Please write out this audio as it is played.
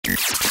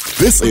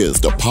This is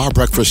the Power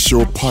Breakfast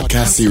Show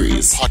podcast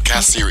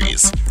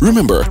series.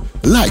 Remember,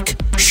 like,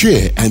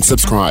 share, and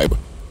subscribe.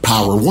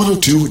 Power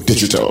 102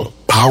 Digital.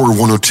 Power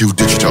 102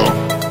 Digital.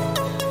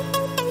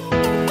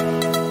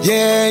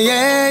 Yeah.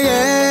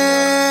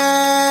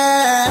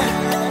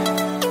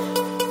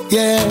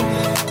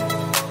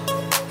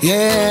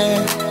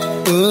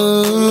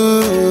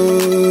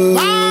 Ooh.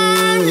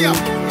 Man, your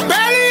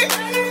belly.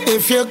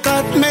 If you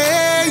cut me,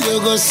 you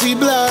go see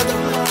blood.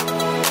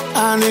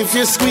 And if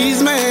you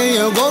squeeze me,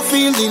 you go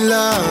feel the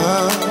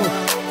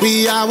love.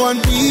 We are one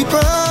people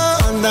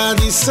under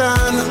the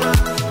sun,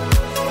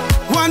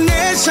 one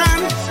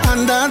nation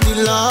under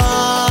the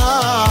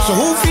law. So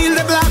who feel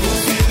the black?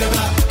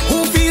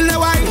 Who feel the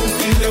white?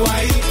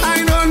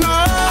 I don't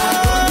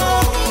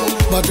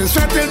know. But it's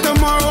set till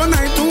tomorrow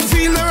night. Who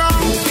feel the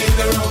wrong?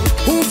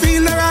 Who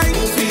feel the right?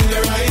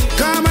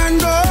 Come and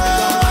go.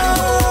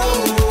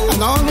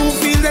 And all who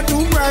feel the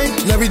too bright.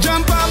 Let me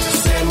jump up.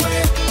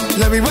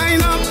 Let me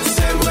wind up.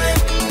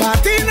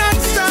 Party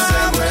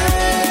non-stop.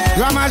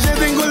 Ramage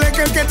dingo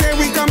leke kete,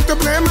 we come to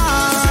play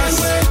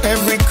mass.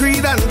 Every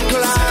creed and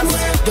class.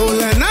 Don't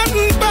let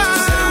nothing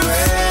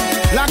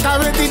pass. Like a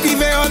ready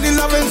TV, all the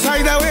love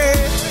inside away.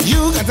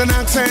 You got an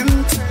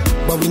accent,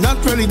 but we're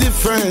not really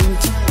different.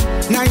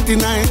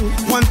 99,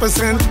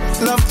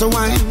 1% love to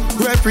wine,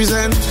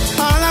 represent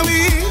all that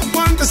we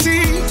want to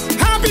see.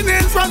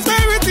 Happiness,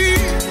 prosperity,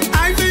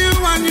 I for you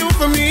and you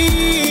for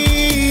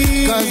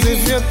me. Cause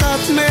if you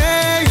touch me,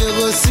 you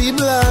go see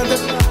blood.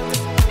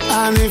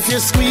 And if you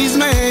squeeze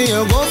me,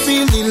 you go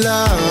feel the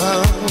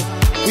love.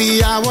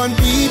 We are one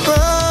people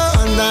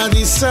under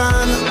the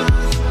sun,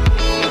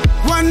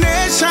 one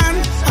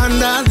nation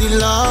under the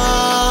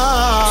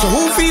law. So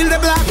who feel the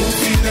black?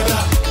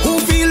 Who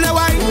feel the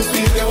white?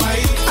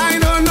 I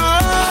don't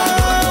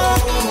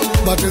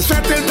know. But it's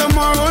set till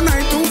tomorrow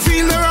night. Who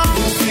feel the wrong?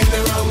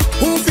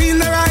 Who feel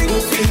the right?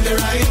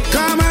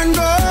 Come and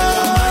go.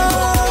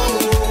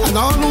 And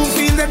all who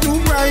feel the too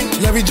bright.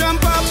 Let me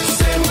jump up.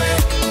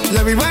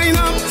 Let me wind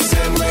up.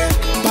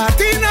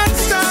 Party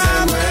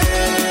non-stop.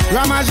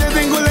 Ramage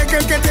dingo leke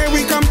kete,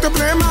 we come to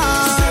play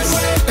mass.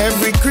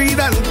 Every creed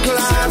and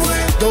class.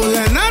 Don't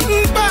let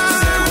nothing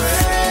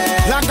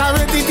pass. Like a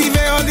ready TV,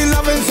 all the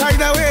love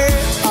inside away.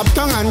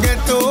 Uptown and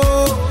ghetto,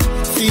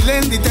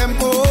 feeling the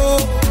tempo.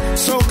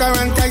 Soca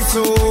and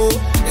Kaiso,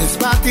 it's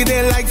party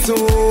they like so.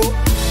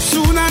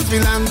 Soon as we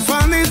land,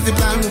 fun is the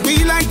plan.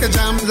 We like the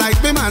jam,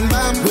 like the man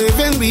bam.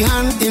 Waving we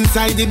hand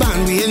inside the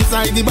band, we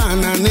inside the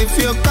band. And if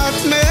you cut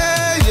me,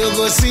 you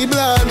go see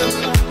blood.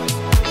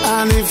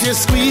 And if you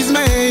squeeze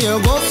me, you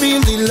go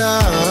feel the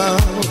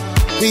love.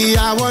 We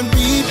are one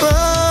people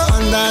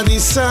under the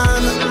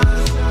sun,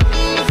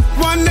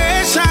 one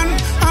nation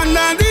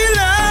under the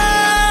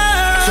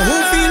law. So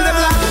who feel the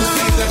black?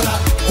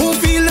 Who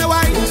feel the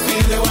white?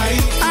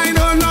 I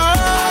don't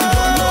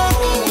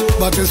know.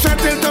 But it's set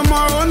till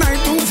tomorrow night.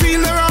 Who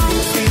feel the wrong?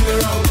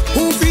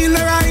 Who feel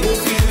the right?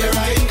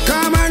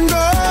 Come and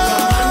go.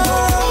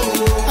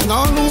 And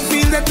all who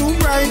feel the too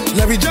bright.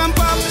 Let me jump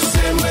up.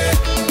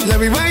 Let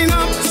me wind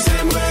up.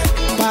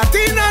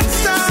 Party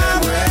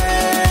non-stop.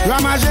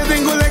 Ramage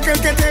dingo leke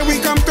kete, we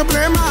come to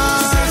play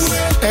mass.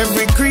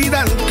 Every creed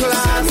and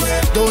class.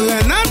 Don't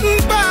let nothing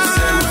pass.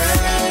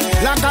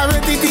 Like a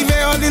ready TV,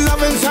 all the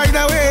love inside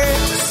away.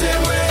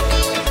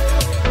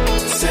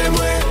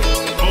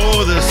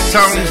 Oh, the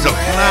sounds of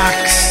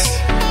blacks.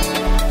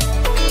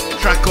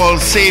 Track called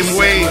Same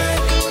Way.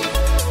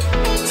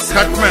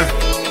 Cut me.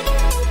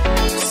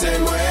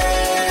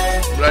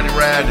 Bloody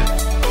Rad.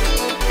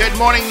 Good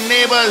morning,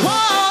 neighbors.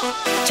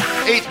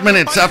 8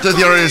 minutes after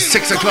the hour is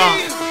 6 o'clock.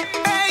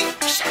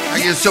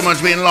 Thank you so much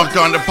for being locked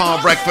on the Power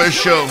Breakfast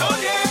Show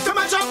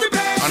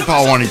on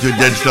Power 102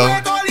 Digital.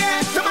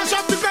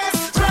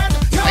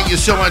 Thank you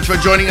so much for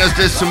joining us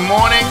this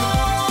morning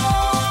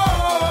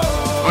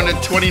on the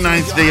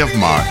 29th day of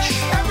March.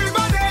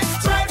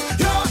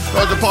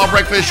 For the Paul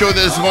Breakfast Show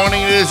this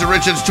morning, it is the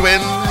Richards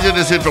Twins. It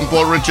is it from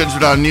Paul Richards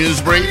with our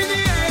news brief.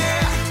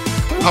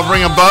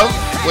 Hovering above,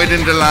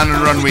 waiting to land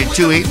on runway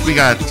 28, we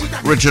got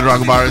Richard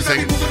Ragabara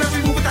saying.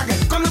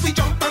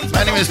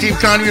 My name is Steve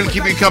Conway. We'll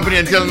keep you company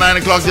until 9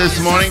 o'clock this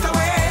morning.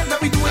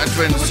 That's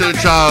when Sir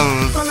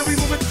Charles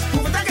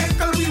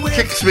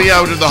kicks me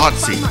out of the hot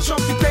seat.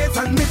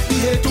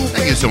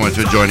 Thank you so much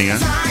for joining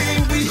us.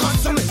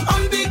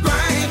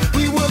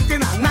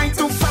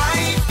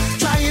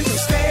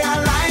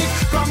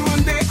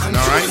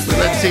 Alright, so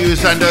let's see who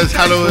sent us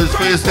hellos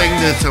first thing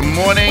this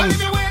morning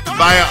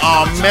via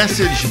our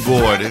message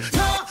board.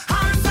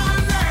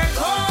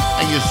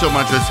 Thank you so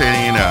much for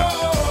saying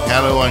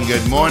hello and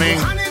good morning.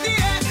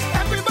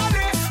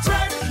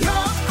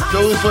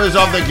 Those first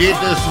off the gate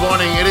this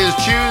morning. It is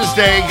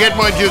Tuesday. Good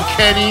morning to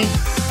Kenny.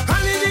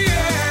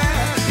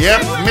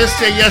 Yep, missed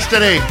it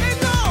yesterday.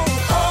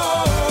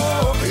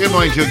 Good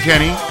morning to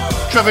Kenny.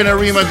 Trevin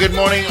Arima, good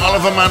morning.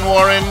 Oliver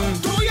Manwarin.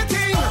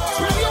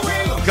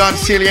 God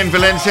Celia in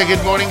Valencia,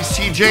 good morning.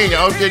 CJ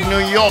out in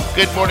New York,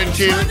 good morning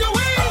to you.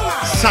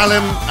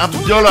 Salim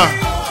Abdullah,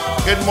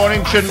 good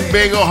morning.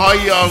 Trinbago, how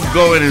y'all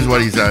going is what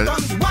he says.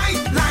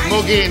 Mo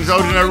Mo Gaines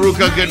out in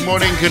Aruka. Good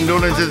morning.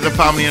 Condolences to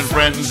family and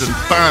friends and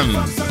fans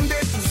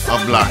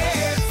of Black.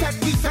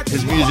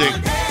 His music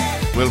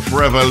will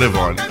forever live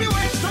on.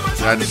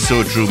 That is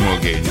so true, Mo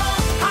Gaines.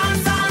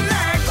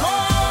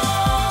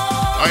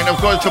 And of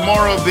course,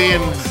 tomorrow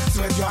being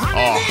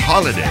a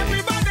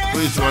holiday.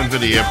 First one for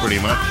the year, pretty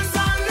much.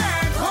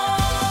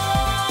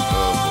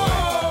 Oh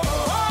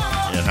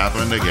boy. It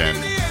happened again.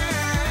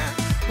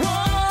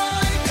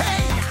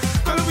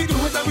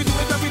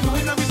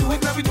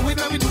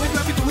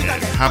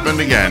 It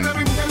happened again.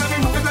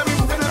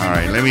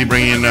 Alright, let me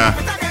bring in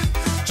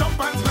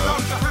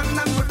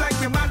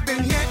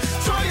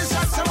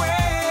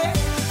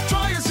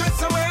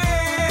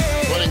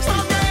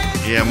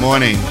yeah,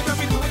 morning.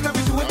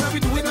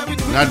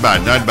 Not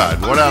bad, not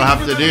bad. What I'll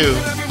have to do,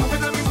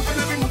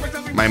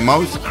 my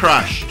mouse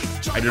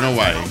crashed. I don't know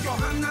why.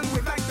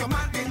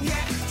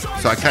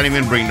 So I can't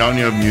even bring down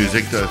your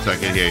music so I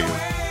can hear you.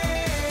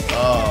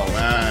 Oh,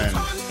 man.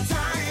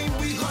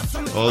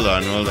 Hold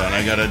on.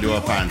 I gotta do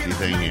a fancy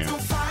thing here.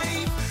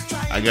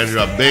 I gotta do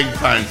a big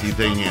fancy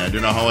thing here. I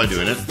don't know how I'm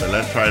doing it, but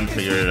let's try and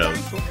figure it out.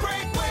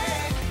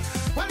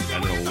 I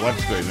don't know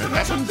what's going on. It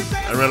happens.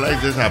 I realize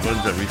this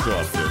happens every so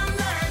often.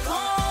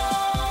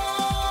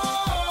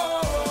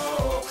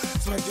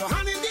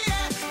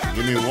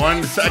 Give me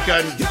 1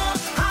 second.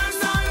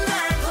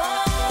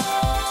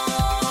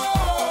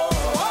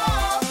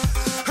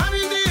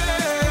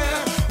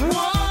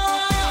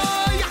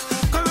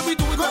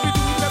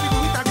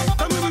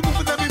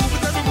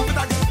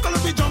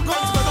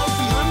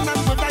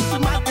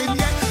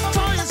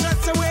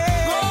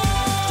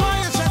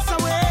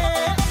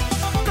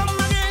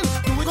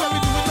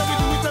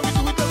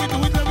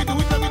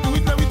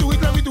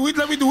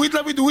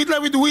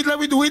 Let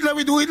me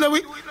do it.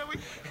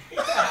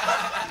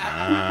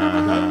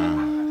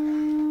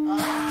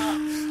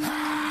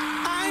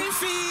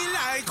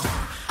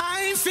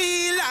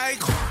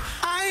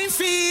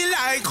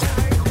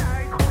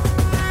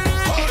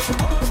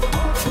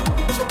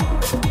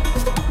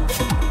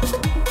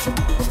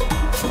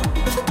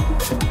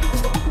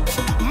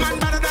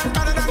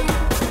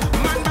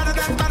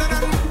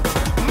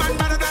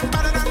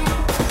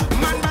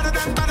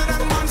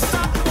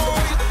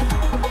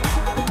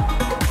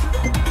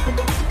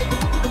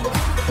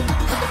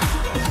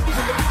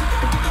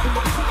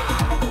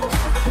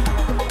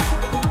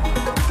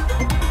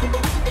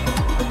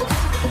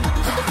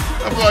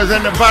 I feel like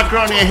in the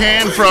background you're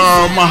hearing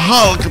from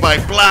Hulk by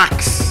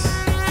Blacks.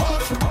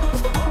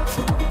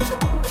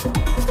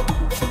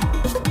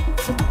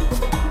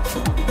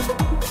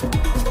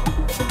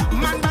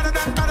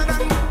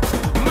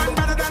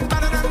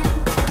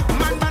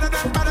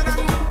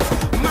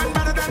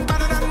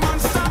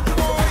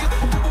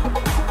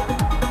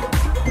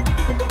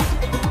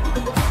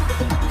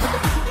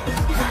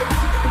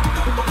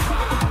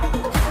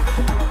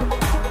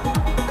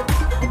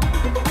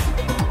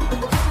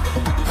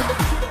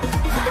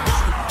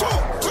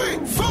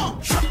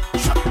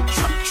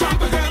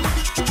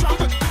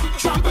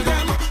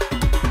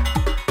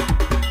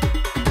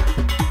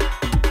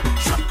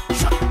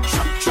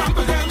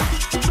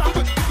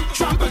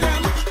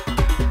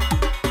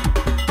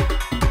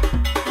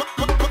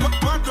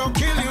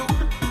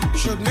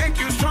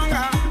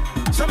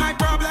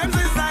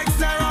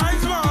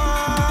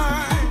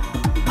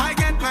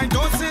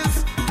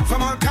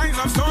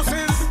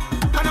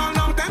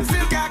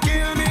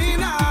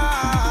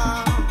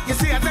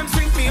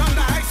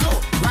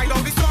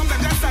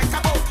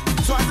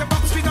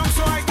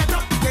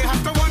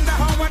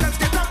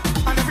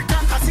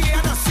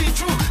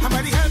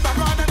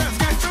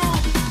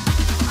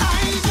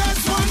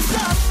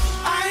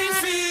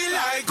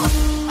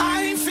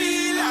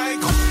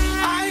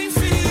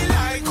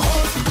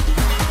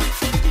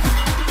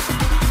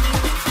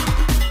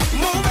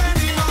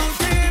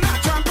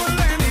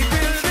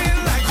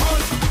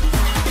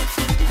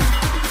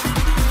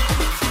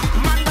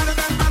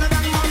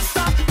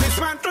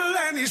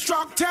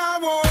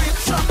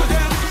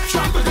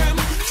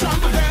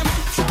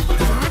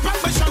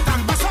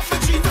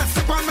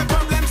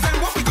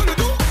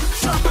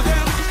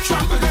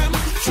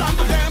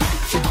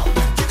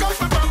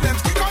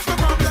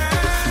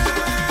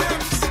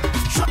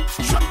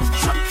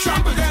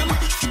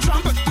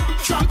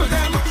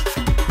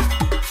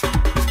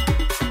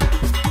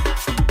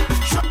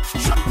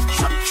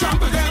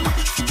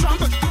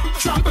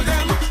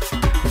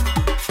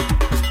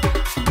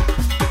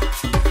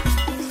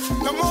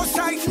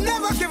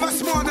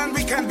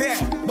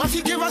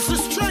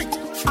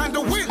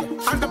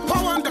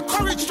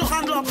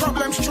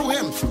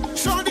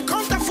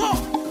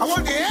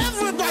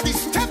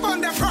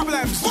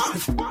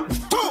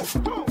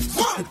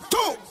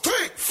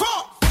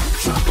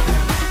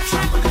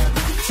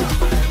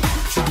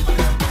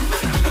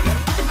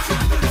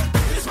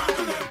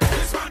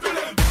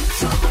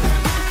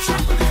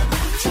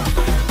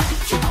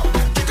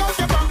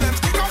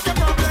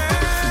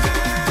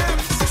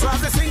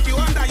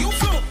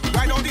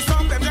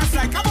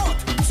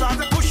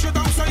 Push you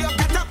down so you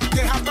get up.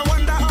 They have to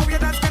wonder how you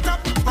dance get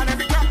up. And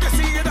every crack you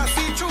see you don't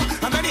see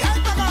through. And then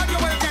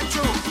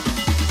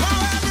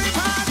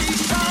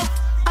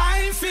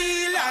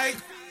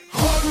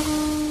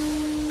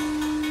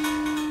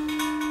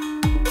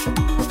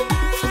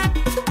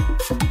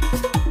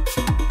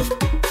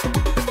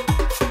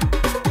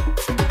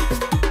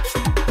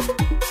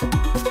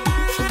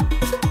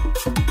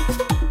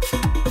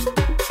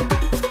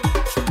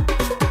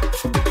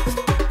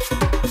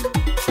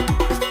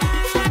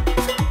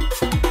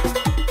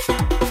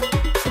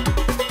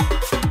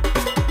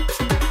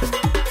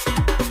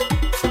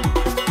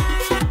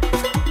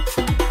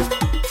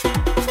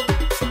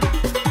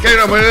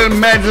Straight up a little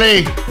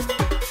medley.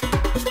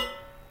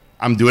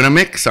 I'm doing a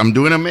mix. I'm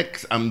doing a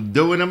mix. I'm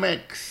doing a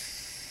mix.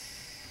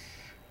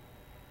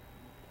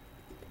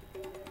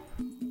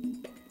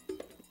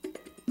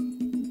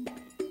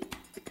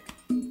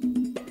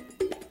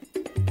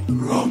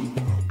 Rum.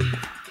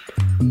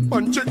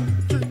 Punch it.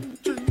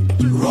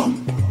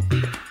 Rum.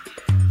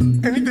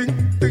 Anything.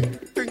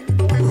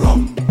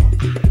 Rum.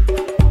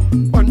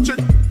 Punch it.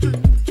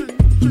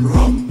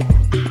 Rum.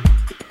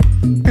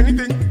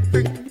 Anything.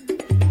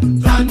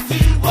 Plenty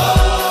war.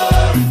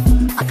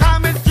 I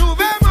come into the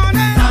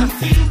morning.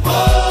 Plenty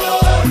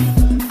war.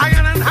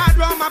 Iron and hard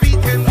rum a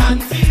beating.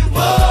 Plenty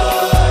war.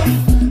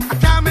 I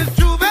come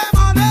into the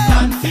morning.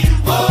 Plenty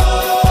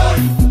war.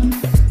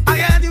 I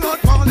hear the road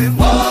calling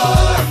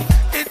war.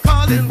 It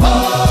calling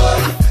war.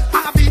 I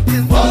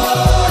beating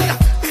war.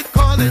 It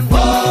calling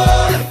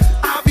war.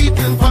 I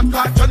beating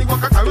vodka, Johnny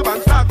Walker,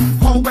 Caribbean Star,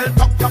 Cowbell,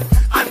 Top,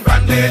 and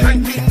Brandy.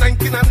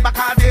 1919 and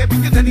Bacardi,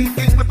 because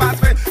anything we pass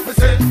me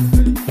say.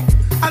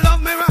 I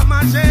love me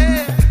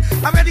Ramache.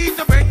 I'm ready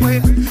to break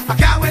away. I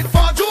can't wait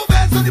for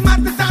Juve, so the match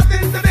is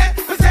starting today.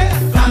 We say,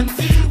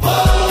 Plenty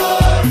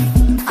war.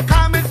 I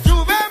come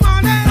into the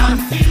morning.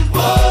 Plenty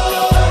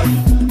war.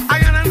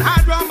 Iron and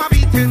hard rum a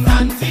beating.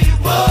 Plenty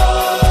war.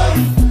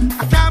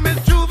 I come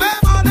into the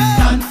morning.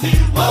 Plenty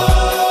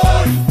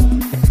war.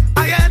 I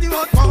hear the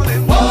road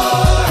calling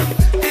war.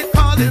 It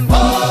calling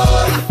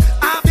war.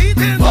 I'm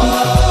beating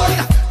war.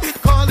 It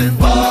calling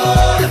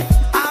war.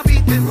 I'm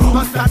beating.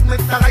 Must that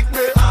make the right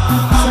way.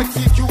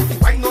 Sexy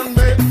cute, wine on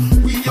me.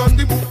 We on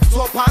the move,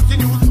 so party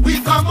news. We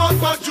come out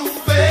for Juve.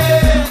 I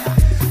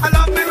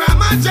love me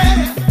Ramache.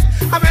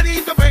 I'm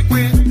ready to break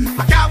away.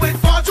 I can't wait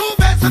for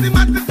Juve, so the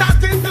match is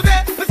starting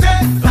today. We say,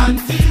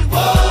 Plenty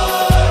war.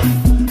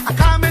 I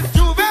come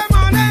into the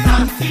morning.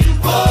 Plenty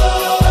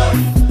war.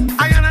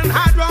 Iron and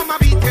hard rum a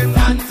beating.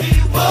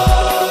 Plenty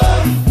war.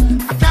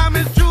 I come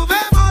into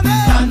the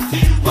morning.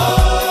 Plenty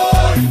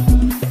war.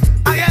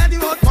 I hear the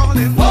road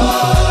calling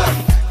war.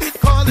 It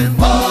calling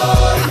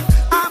war.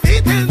 I'm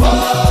beating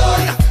war.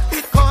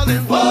 It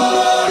calling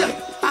war.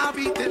 I'm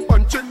beating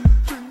punching.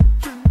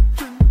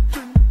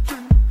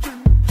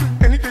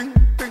 Anything.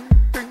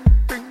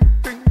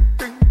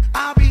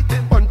 I'm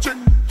beating punching.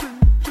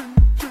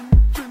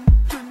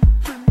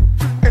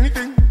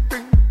 Anything.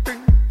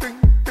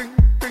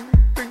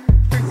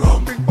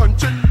 Rum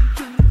punching.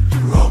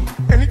 Rum.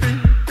 Anything.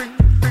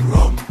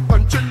 Rum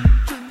punching.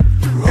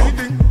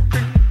 Anything.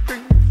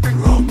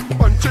 Rum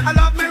punching. I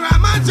love me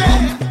Ramache.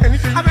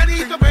 I'm ready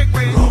to break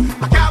away.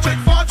 I can't wait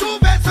for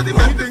Juve, so the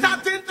match is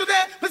starting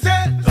today. We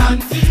say,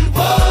 Plenty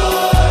war.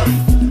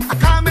 I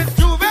come into the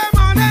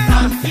morning.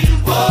 Plenty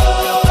war.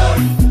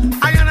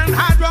 Iron and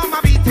hard rum a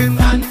beating.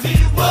 Plenty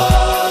war.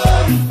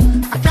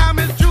 I come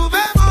into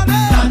the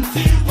morning.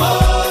 Plenty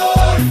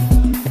war.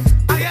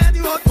 I hear the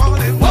road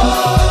calling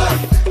war.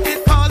 It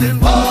calling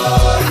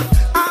war.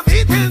 I'm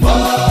beating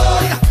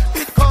war.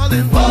 It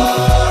calling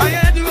war. I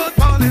hear the road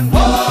calling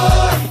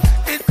war.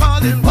 It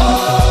calling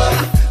war.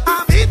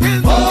 I'm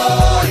beating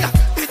war.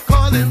 It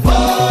calling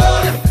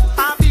war.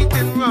 I'm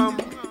beating rum.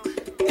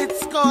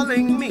 It's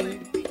calling me.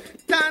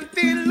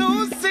 Tanty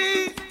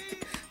Lucy.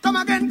 Come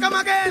again.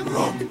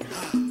 Rum.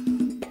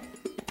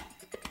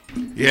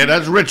 Yeah,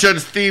 that's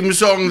Richard's theme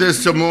song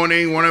this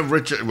morning.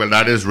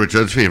 That is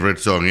Richard's favorite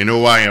song. You know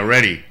why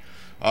already.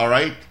 All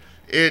right.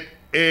 It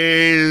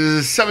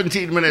is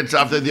 17 minutes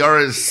after the hour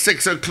is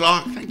 6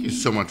 o'clock. Thank you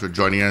so much for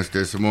joining us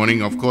this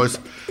morning. Of course,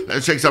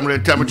 let's check some of the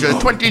temperature.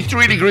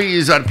 23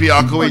 degrees at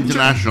Piarco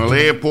International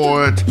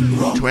Airport.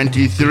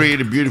 23,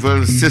 the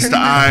beautiful sister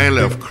isle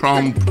of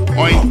Crown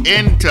Point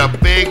in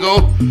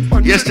Tobago.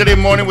 Yesterday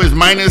morning was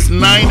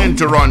 -9 in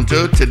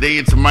Toronto. Today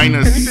it's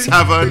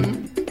 -7.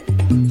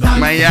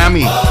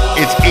 Miami,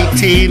 it's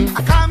 18.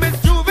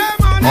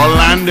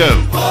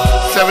 Orlando,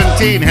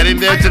 17. Heading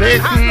there today.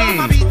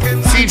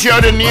 CG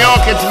out in New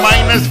York, it's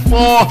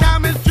 -4.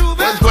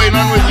 What's going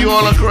on with you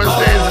all across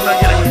there? It's not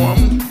getting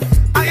warm.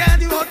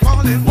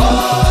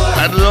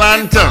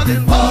 Atlanta,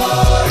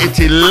 it's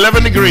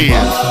 11 degrees.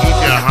 Eat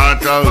your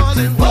heart out.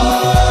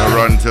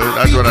 Toronto,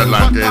 that's what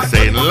Atlanta is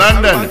saying.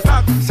 London,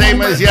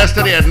 same as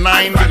yesterday at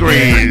 9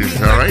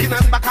 degrees. All right,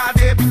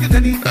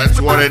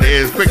 that's what it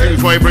is. Quickly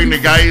before I bring the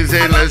guys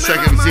in, let's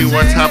check and see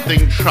what's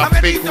happening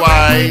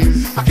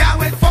traffic-wise.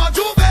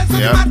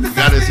 Yeah,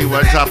 gotta see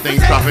what's happening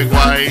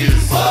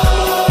traffic-wise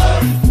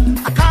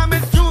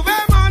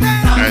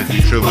as we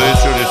traverse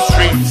through the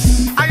streets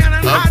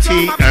of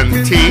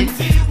T&T.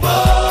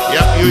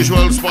 Yep,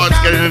 usual spots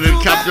getting into the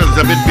capitals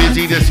a bit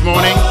busy this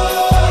morning.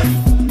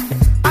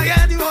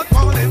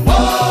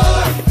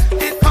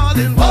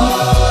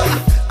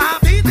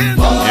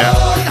 Yeah,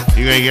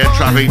 you're gonna get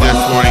traffic this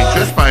morning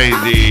just by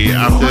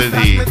after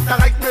the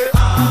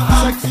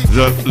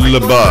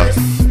bus.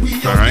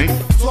 All right.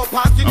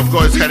 Of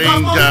course, heading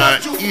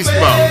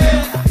eastbound,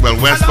 well,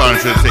 westbound,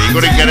 should say. You're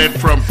going to get it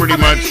from pretty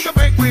much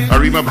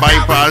Arima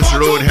Bypass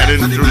Road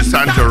heading through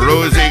Santa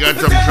Rosa. You got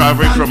some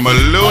traffic from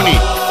Maloney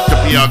to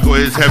Piarco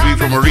is heavy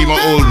from Arima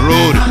Old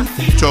Road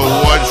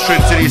towards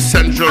Trinity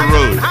Central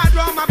Road.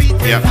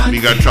 Yeah, we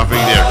got traffic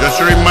there.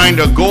 Just a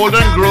reminder,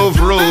 Golden Grove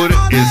Road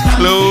is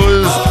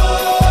closed.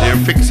 They're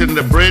fixing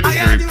the bridge,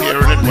 they're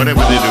repairing it,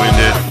 whatever they're doing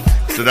there.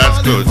 So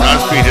that's closed.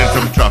 That's created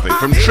some traffic.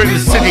 From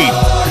Trinidad City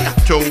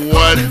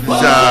towards,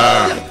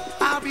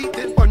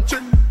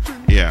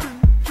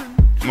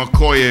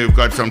 McCoy, you've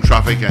got some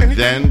traffic. And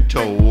then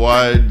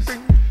towards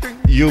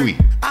Yui,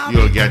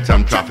 you'll get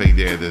some traffic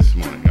there this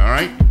morning. All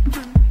right?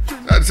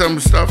 That's some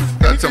stuff.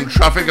 That's some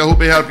traffic. I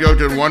hope it helped you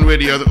out in one way or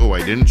the other. Oh,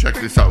 I didn't check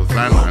the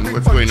Southland, man.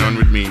 What's going on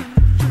with me?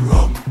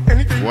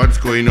 What's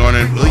going on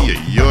in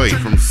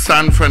from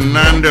San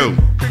Fernando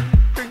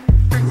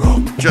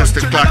just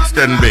to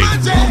Claxton Bay?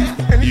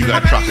 You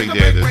got traffic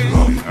there this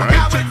morning. All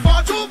right?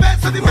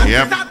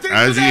 Yep.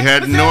 As you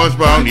head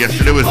northbound,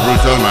 yesterday was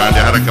brutal, man. They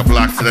had a couple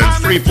accidents.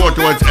 Freeport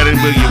towards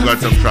Edinburgh, you've got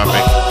some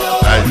traffic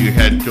as you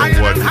head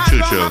towards the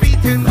Churchill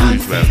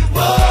Roosevelt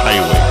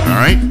Highway. All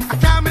right?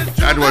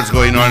 That's what's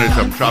going on in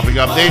some traffic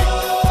update.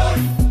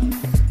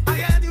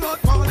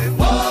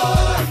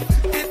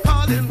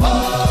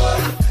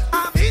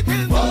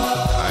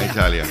 I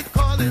tell you.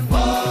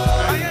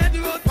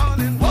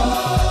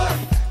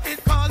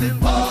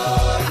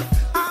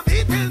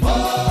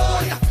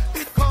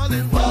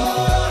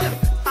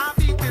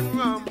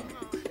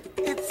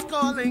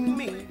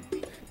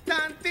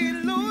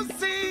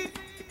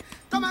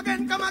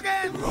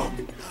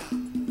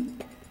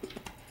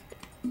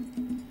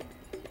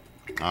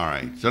 All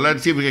right, so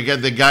let's see if we can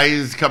get the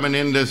guys coming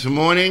in this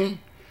morning.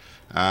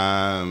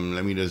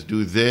 Let me just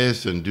do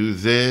this and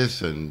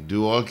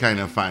do all kind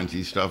of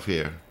fancy stuff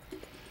here.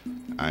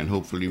 And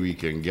hopefully we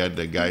can get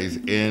the guys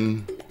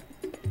in.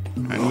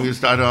 And we'll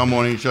start our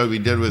morning show we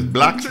did with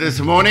Blacks this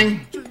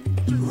morning.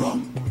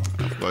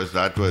 Of course,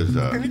 that was,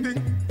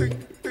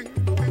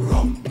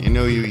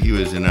 he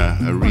was in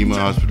a Rema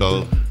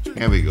hospital.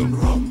 Here we go.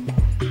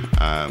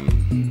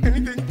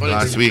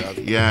 Last week.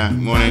 Yeah,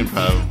 morning,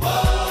 pal.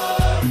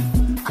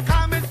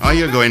 How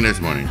you going this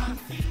morning?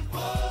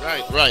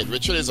 Right.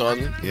 Richard is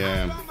on.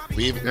 Yeah.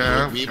 We've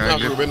got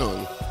Ruben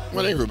on.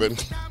 Morning, Ruben.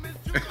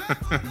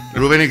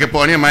 Ruben, you can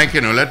put on your mic,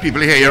 let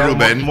people hear you,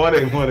 Ruben.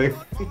 Morning.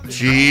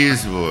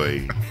 Jeez,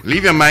 boy.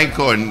 Leave your mic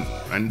on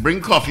and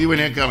bring coffee when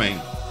you're coming.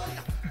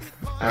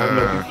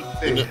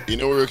 You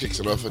know we were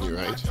kicking off on you,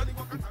 right?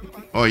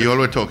 Oh, you all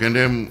were talking to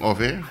him off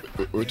here?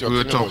 We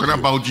were talking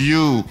about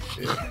you.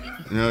 Yeah.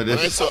 No,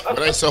 this... When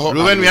I saw how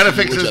Ruben, we had to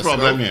fix this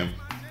problem here.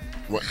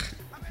 What?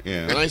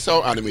 Yeah. When I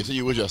saw animated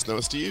you were just now,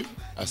 Steve,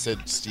 I said,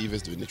 Steve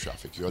is doing the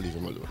traffic. You'll leave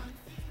him alone.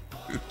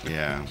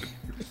 Yeah.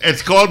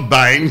 It's called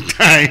buying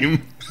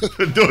time.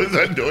 For those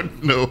that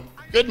don't know.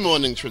 Good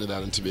morning,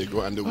 Trinidad and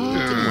Tobago and the world.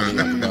 Good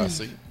morning,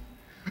 Akabasi.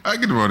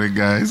 Good morning,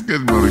 guys.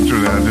 Good morning,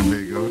 Trinidad and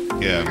Tobago.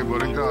 Yeah. Good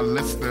morning to our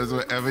listeners,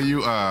 wherever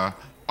you are,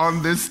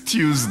 on this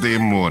Tuesday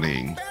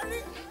morning.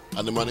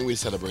 And the morning we're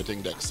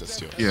celebrating Dexter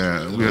Stewart.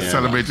 Yeah, we are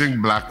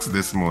celebrating Blacks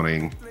this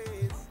morning.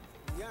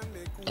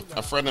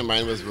 A friend of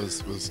mine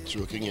was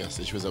joking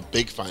yesterday. She was a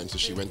big fan, so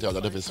she went to a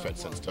lot of his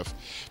fets and stuff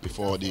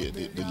before the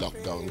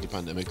lockdown, the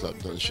pandemic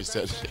lockdown. She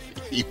said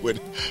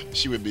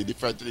she would be in the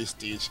front of the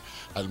stage,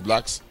 and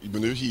Blacks,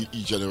 even though he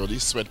generally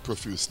sweat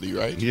profusely,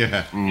 right?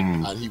 Yeah.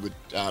 And he would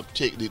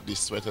take the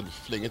sweat and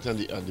fling it on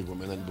the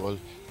woman and ball.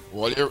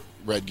 While your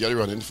red girl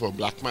running for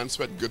black man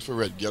sweat, good for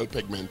red girl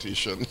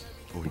pigmentation.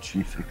 Oh,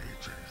 Jesus.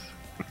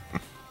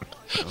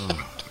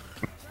 Oh.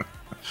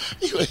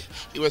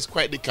 He was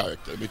quite the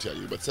character, let me tell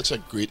you, but such a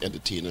great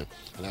entertainer.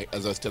 And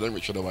as I was telling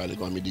Richard a while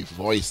ago, the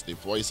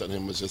voice on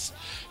him was just,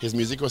 his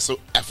music was so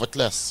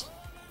effortless.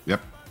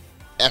 Yep.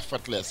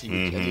 Effortless. He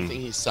would anything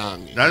he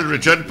sang. That's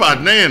Richard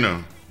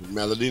Partner,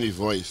 Melody in his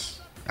voice.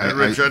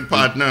 Richard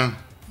Partner.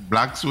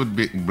 Blacks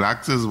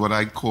is what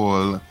I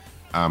call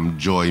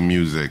joy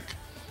music.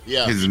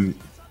 Yeah.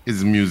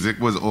 His music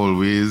was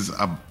always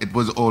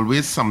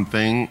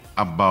something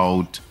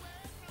about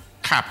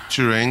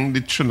capturing the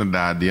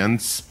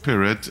Trinidadian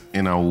spirit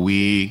in a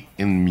way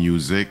in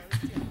music.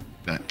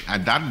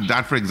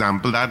 That for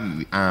example, that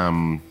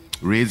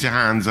Raise Your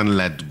Hands and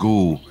Let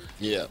Go.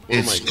 Yeah.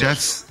 It's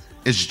just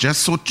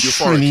so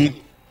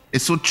Trini.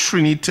 It's so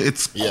Trini to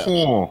its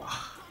core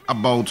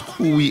about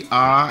who we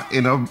are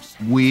in a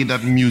way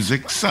that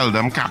music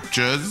seldom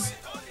captures.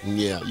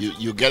 Yeah,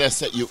 you get a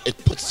set. It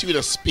puts you in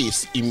a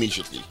space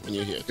immediately when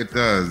you hear it. It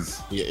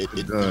does. Yeah,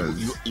 it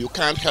does. You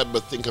can't help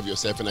but think of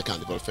yourself in a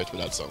carnival fete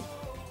with that song.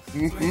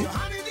 Mm-hmm.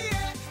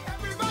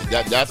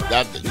 That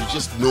you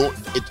just know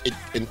it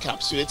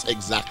encapsulates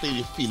exactly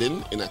your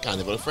feeling in a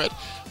carnival fete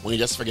when you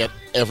just forget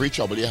every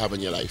trouble you have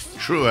in your life.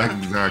 True.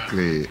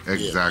 Exactly.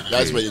 Yeah,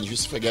 that's when you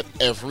just forget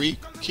every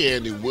care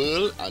in the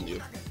world,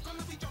 and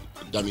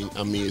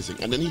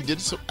amazing. And then he did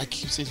so. I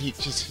keep saying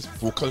his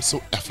vocal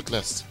so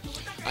effortless.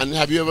 And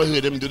have you ever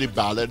heard him do the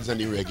ballads and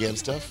the reggae and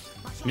stuff?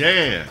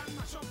 Yeah.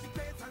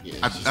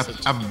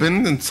 I've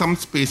been in some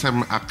space. I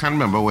can't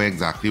remember where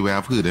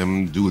I've heard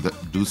him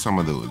do some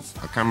of those.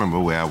 I can't remember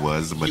where I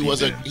was, but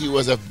he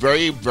was a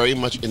very, very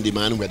much in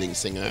demand wedding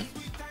singer.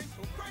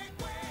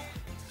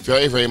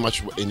 very, very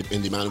much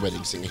in demand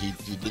wedding singer.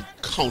 He did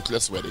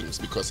countless weddings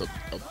because of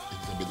his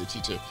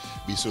ability to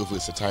be so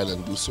versatile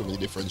and do so many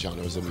different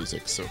genres of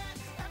music. So,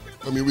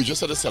 I mean, we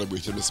just had to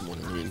celebrate him this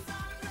morning. I mean,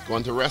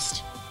 going to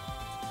rest.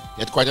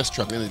 He had quite a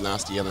struggle in the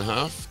last year and a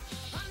half,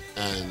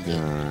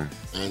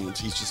 and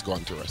he's just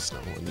gone to rest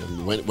now. And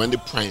then when the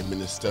Prime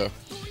Minister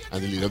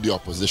and the leader of the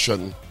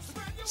opposition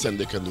send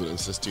their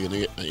condolences to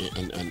you,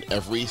 and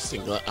every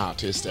single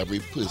artist, every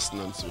person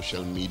on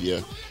social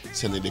media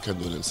sending their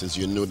condolences,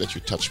 you know that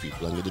you touch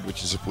people and you did what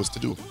you're supposed to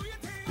do.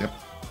 Yep.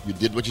 You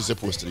did what you're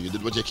supposed to do. You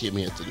did what you came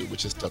here to do,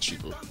 which is touch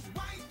people.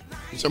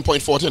 It's on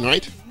Point 14,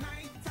 right?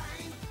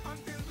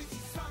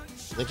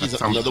 I think he's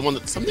another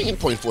one. Something in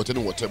Point 14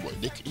 and Waterboy.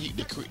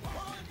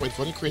 Point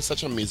 14 creates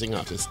such amazing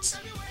artists.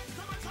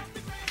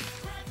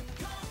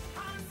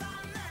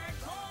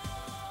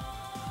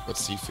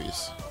 Let's see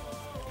face.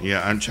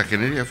 Yeah, I'm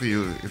checking it if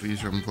he's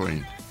from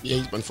Point. Yeah,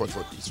 he's from Point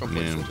 14. He's from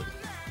Point 14.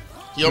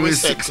 He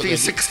always said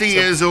 60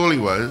 years old he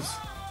was.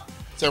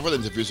 Several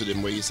interviews with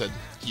him where he said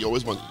he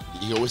always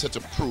had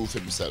to prove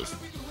himself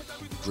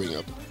growing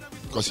up.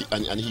 Because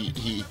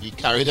he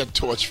carried a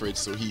torch for it,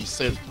 so he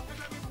said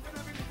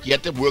he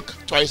had to work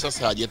twice as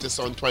hard, he had to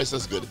sound twice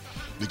as good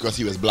because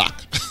he was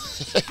black.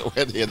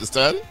 You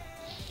understand?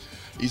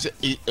 He said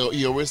he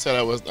always said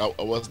I was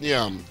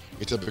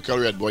a typical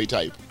red boy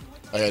type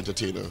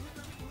entertainer.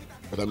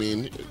 But I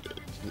mean,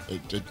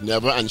 it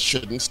never and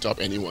shouldn't stop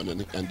anyone,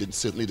 and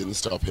certainly didn't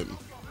stop him,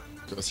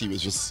 because he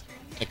was just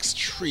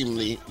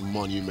extremely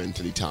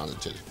monumentally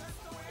talented.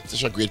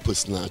 Such a great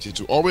personality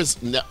too. Always,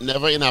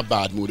 never in a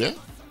bad mood, eh?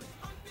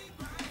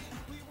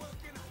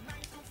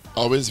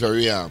 Always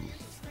very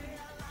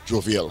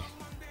jovial,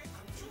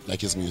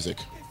 like his music.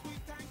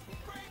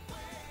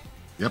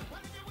 Yep.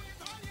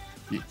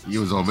 He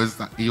was always.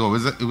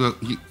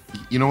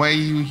 You know why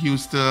he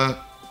used to,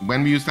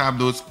 when we used to have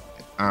those.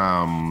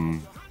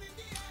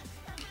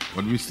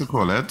 What we used to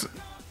call it,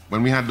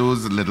 when we had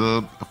those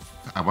little,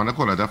 I want to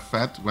call it a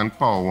fete, when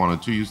Power 1 or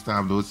 2 used to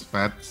have those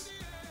fetes,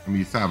 and we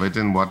used to have it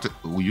in what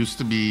used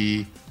to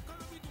be,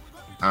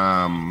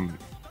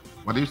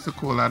 what they used to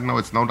call that now,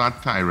 it's now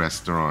that Thai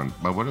restaurant,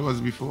 but what it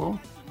was before?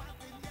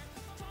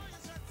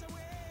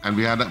 And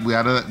we had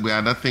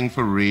a thing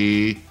for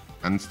Ray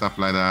and stuff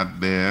like that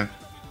there.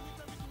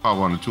 Power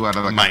 1 or 2 had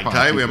like Mai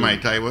Tai, where Mai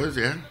Tai was,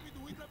 yeah?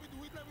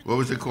 What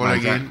was it called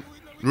again?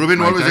 Ruben,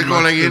 what was it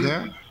called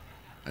again?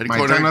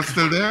 Mai Tai not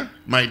still there?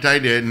 Mai Tai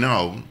there,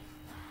 no.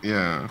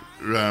 Yeah.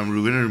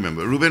 Ruben, I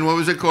remember. Ruben, what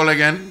was it called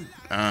again?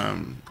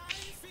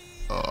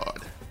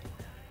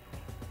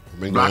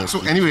 Black,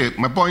 so anyway,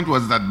 my point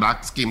was that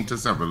blacks came to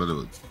several of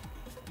those.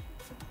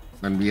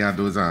 And we had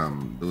those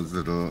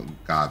little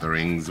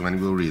gatherings when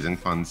we were raising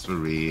funds for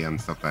Ray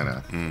and stuff like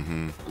that.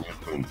 Mm-hmm.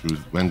 Going through,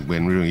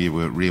 when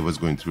Ray was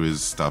going through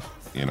his stuff,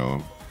 you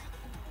know.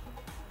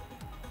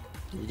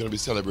 We're going to be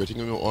celebrating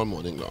him all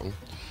morning long.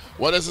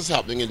 What else is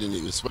happening in the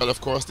news? Well,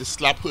 of course, the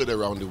slap heard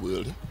around the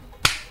world.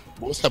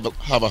 Most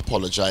have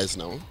apologized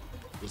now.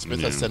 Will Smith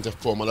has sent a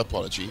formal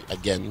apology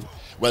again,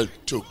 well,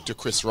 to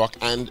Chris Rock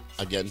and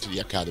again to the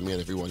Academy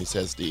and everyone. He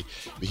says the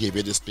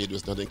behavior displayed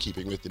was not in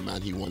keeping with the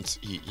man he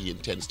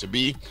intends to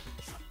be.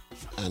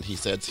 And he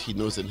said he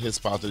knows in his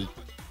part of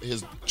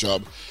his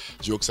job,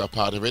 jokes are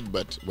part of it,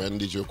 but when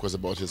the joke was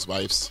about his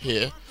wife's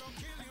hair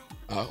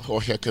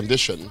or hair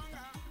condition,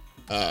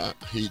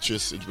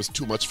 it was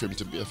too much for him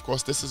to be. Of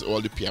course, this is all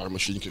the PR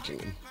machine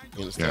kicking in.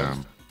 You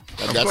understand? Yeah.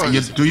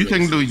 Do you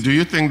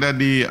think that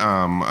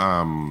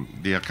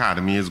the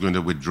Academy is going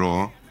to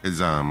withdraw his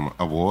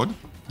award?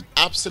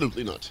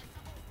 Absolutely not.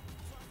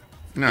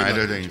 No, I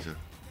don't think so.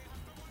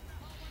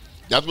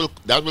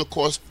 That will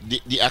cause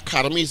the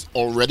Academy is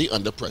already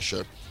under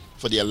pressure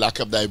for their lack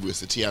of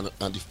diversity and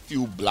the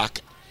few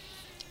black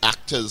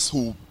actors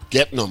who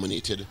get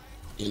nominated.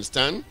 You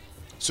understand?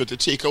 So to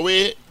take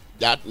away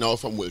that now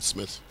from Will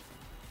Smith,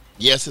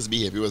 yes, his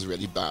behavior was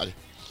really bad,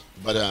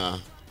 but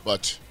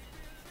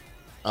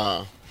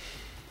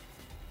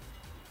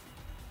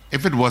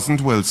if it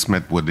wasn't Will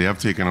Smith, would they have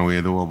taken away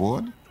the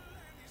award?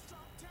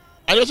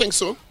 I don't think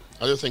so.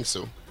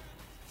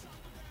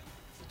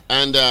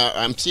 And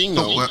I'm seeing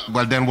now.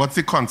 Well, then what's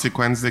the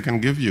consequence they can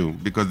give you?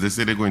 Because they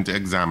say they're going to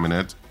examine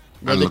it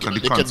and look at the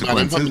consequences. They can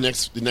ban him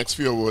from the next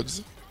few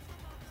awards.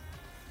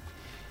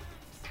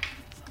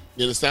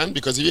 You understand?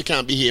 Because if you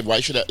can't behave, why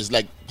should I? It's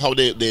like how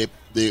they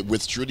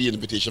withdrew the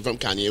invitation from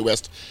Kanye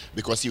West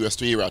because he was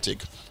too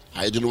erratic.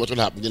 I don't know what will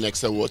happen in the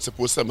next award.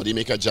 Suppose somebody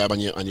make a job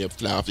and you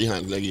fly off the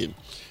handle again.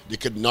 They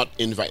could not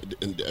invite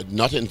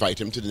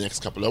him to the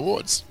next couple of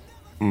awards.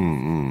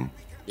 Mm-hmm.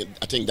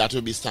 I think that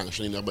would be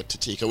sanctioning now, but to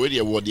take away the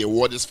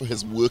award is for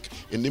his work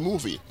in the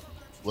movie. It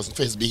wasn't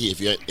for his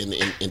behavior in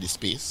the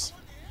space.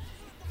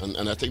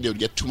 And I think they would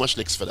get too much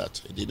licks for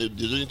that. They don't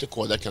need to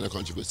call that kind of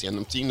controversy. And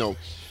I'm seeing now,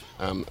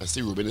 I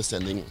see Ruben is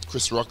sending,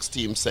 Chris Rock's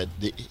team said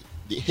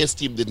his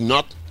team did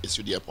not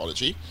issue the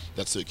apology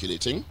that's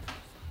circulating.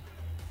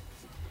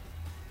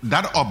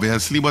 That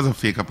obviously was a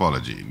fake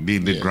apology.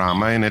 The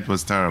grammar in it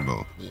was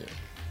terrible. Yeah.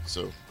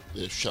 So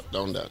they shut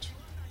down that.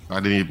 I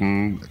didn't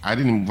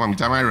even, from the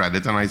time I read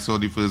it and I saw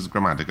the first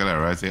grammatical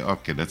error, I say,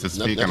 okay, that's a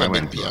speak, and I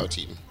went to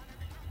it.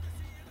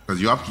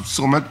 Because you have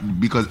so much,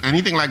 because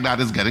anything like that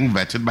is getting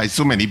vetted by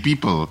so many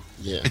people.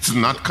 Yeah. It's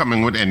not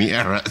coming with any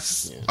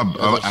errors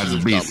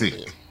as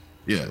basic.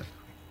 Yeah.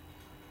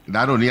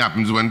 That only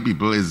happens when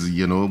people is,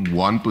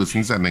 one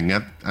person sending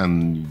it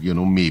and,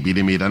 maybe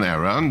they made an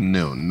error.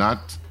 No,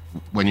 not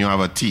when you have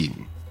a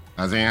team.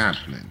 That ain't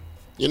happening.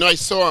 I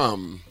saw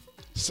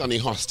Sunny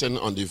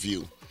Hostin on The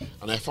View,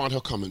 and I found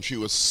her commentary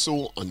was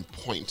so on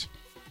point.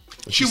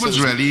 She was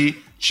really,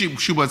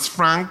 she was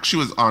frank, she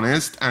was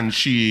honest, and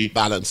she...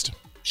 balanced.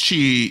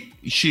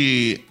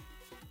 She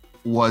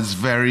was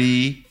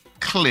very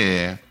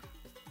clear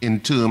in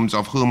terms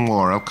of her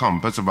moral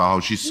compass about how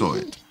she saw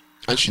it.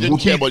 And she didn't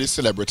care about the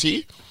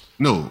celebrity?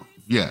 No,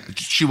 yeah.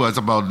 She was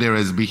about there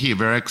is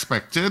behavior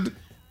expected.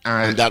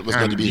 And that was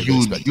going to be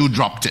expected. You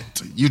dropped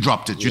it. You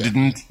dropped it.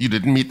 Yeah. You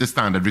didn't meet the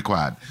standard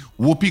required.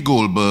 Whoopi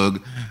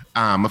Goldberg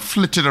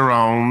flitted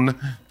around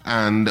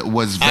and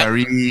was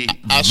very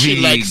as vague.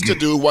 She likes to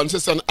do. Once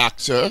it's an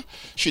actor,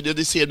 she did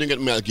the same thing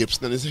at Mel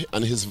Gibson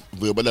and his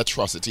verbal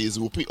atrocities.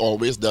 Whoopi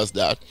always does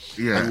that.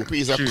 Yeah, and Whoopi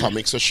is a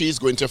comic, so she's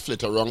going to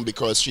flit around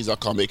because she's a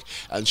comic,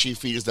 and she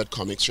feels that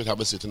comics should have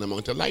a certain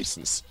amount of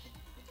license.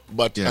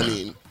 But, yeah. I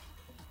mean,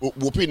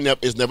 Whoopi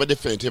is never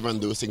definitive on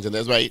those things, and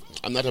that's why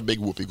I'm not a big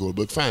Whoopi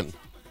Goldberg fan.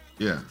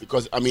 Yeah.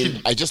 Because, I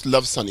mean, I just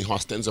love Sunny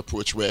Hostin's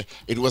approach where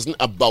it wasn't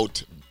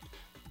about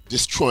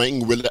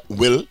destroying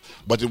Will,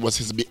 but it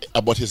was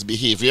about his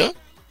behavior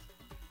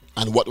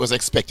and what was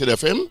expected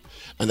of him,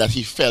 and that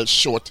he fell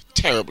short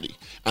terribly.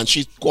 And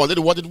she called it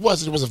what it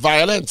was. It was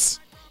violence.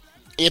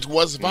 It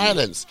was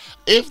violence.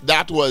 If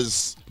that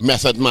was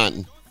Method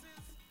Man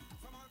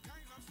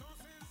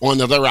or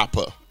another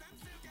rapper,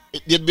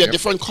 there'd be a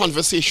different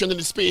conversation in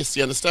the space,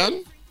 you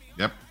understand?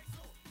 Yep.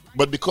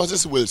 But because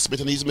it's Will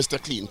Smith and he's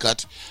Mr. Clean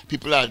Cut,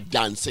 people are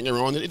dancing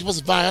around it. It was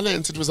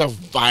violence. It was a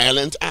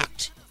violent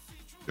act.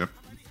 Yep.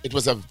 It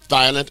was a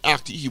violent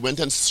act. He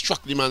went and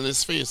struck the man in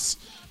his face.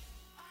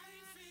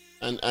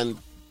 And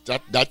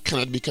that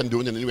cannot be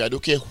condoned in any way. I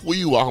don't care who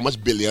you are, how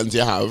much billions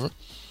you have.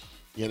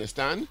 You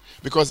understand?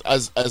 Because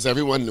as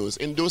everyone knows,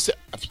 in those,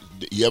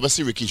 you ever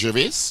see Ricky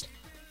Gervais?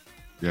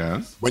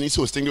 Yes. When he's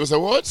hosting those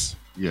awards?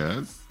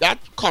 Yes. That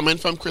comment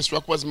from Chris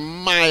Rock was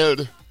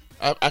mild.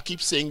 I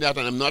keep saying that,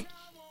 and I'm not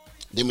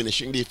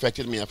diminishing the effect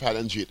it may have had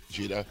on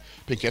Jada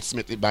Pinkett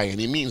Smith by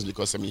any means,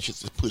 because, I mean,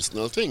 it's a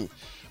personal thing.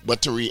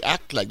 But to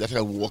react like that,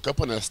 I'll walk up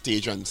on a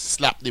stage and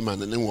slap the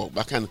man and then walk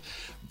back and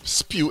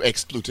spew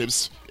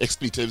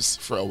expletives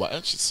for a while.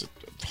 It's just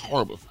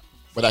horrible.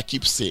 But I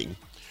keep saying,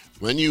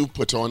 when you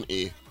put on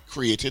a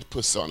created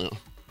persona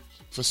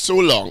for so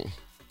long,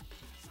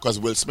 because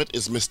Will Smith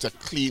is Mr.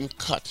 Clean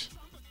Cut,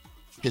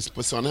 his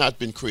persona had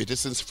been created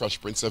since Fresh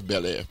Prince of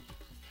Bel-Air.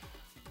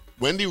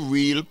 When the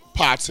real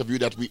parts of you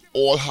that we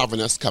all have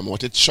in us come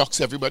out, it shocks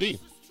everybody.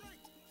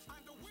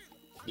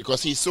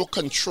 Because he's so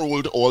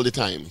controlled all the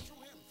time.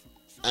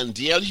 And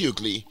D.L.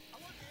 Hughley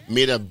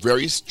made a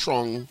very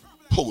strong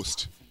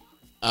post.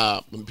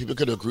 People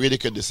could agree, they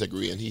could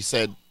disagree. And he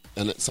said,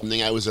 and it's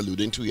something I was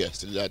alluding to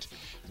yesterday, that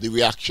the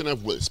reaction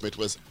of Will Smith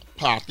was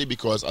partly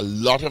because a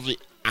lot of the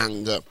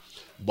anger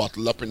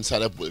bottled up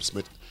inside of Will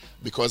Smith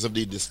because of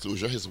the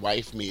disclosure his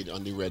wife made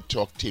on the Red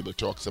Talk Table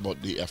Talks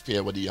about the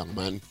affair with the young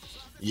man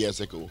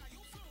years ago.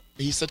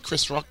 He said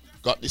Chris Rock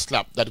got the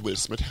slap that Will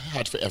Smith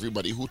had for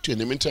everybody, who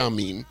turned him into a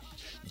meme,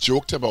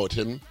 joked about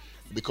him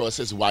because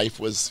his wife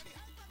was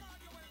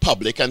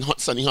public, and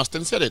Sunny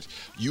Hostin said it.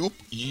 You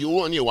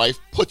and your wife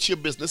put your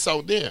business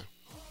out there.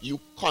 You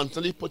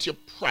constantly put your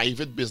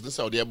private business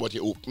out there about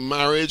your open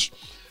marriage,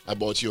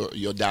 about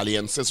your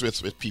dalliances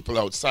with people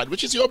outside,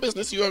 which is your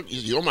business.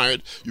 You're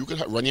married. You can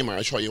run your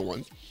marriage how you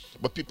want.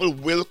 But people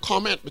will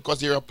comment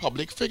because you're a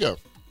public figure.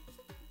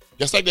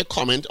 Just like they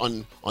comment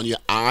on your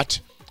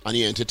art and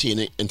your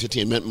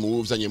entertainment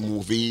moves and your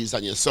movies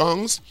and your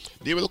songs,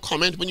 they will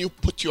comment when you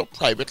put your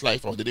private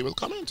life out there. They will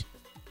comment.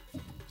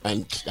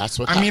 And that's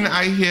what happened.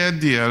 I hear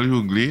D.L.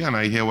 Hughley and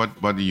I hear what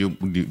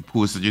the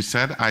post that you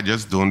said. I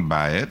just don't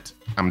buy it.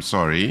 I'm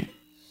sorry.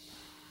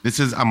 This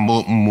is a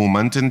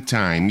moment in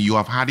time. You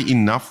have had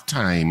enough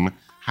time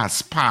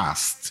has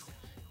passed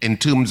in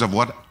terms of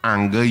what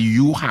anger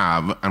you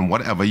have and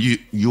whatever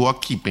you are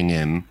keeping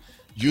in.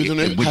 You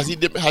don't know.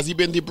 Has he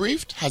been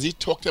debriefed? Has he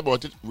talked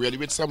about it really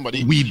with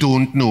somebody? We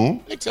don't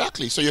know.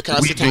 Exactly. So you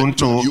can't say time. We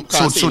don't know. You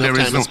can't say there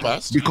is time has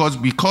passed.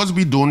 Because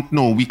we don't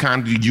know, we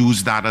can't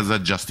use that as a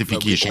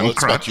justification.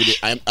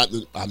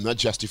 I'm not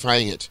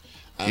justifying it.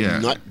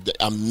 I'm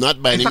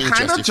not by any means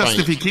justifying it. It's a kind of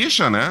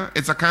justification,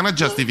 It's a kind of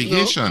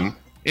justification. No.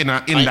 In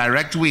an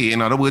indirect way.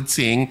 In other words,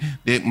 saying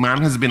the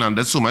man has been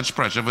under so much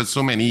pressure for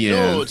so many years.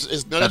 No,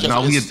 it's not that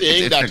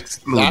it's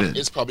exploded. That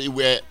is probably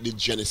where the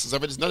genesis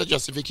of it is not a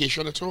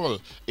justification at all.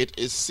 It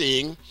is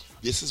saying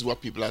this is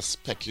what people are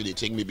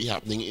speculating may be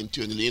happening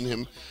internally in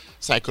him,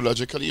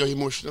 psychologically or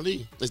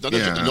emotionally. It's not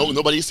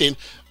nobody's saying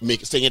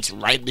it's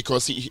right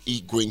because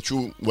he going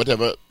through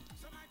whatever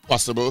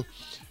possible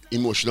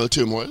emotional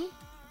turmoil.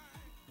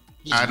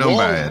 I don't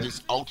buy it.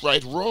 It's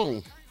outright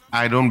wrong.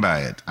 I don't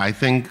buy it. I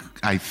think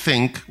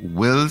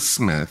Will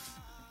Smith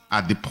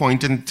at the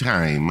point in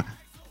time,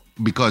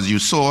 because you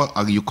saw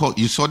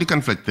the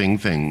conflicting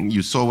thing.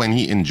 You saw when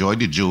he enjoyed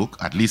the joke,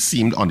 at least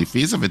seemed on the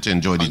face of it to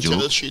enjoy the joke.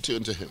 Until she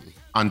turned to him.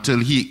 Until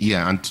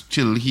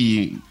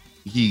he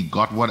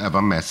got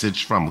whatever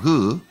message from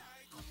her,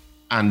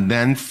 and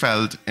then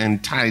felt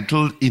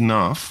entitled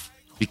enough,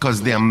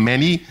 because there are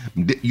many.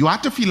 You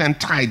have to feel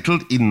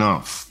entitled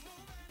enough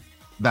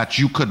that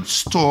you could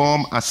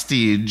storm a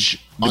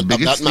stage, the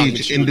biggest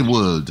stage in the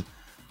world,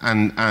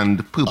 and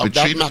perpetrate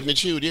that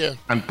magnitude, yeah,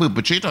 and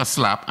perpetrate a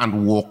slap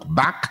and walk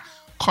back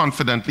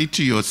confidently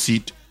to your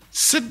seat,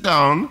 sit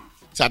down,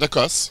 start a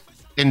cuss,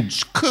 and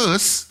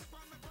curse,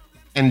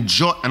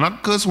 enjoy, and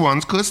not curse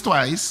once, curse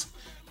twice,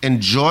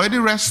 enjoy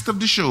the rest of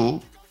the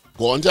show,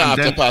 go on to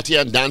after party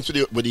and dance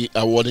with the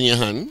award in your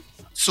hand.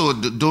 So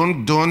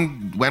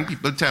don't when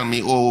people tell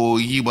me, oh,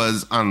 he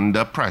was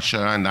under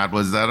pressure and that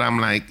was that, I'm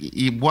like,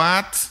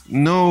 what?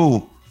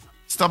 No.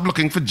 Stop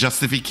looking for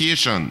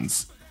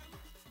justifications.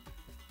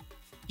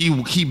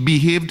 He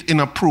behaved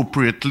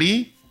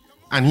inappropriately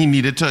and he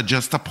needed to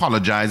just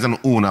apologize and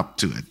own up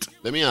to it.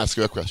 Let me ask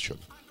you a question.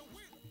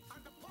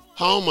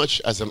 How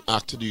much as an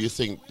actor do you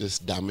think this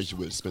damaged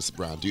Will Smith's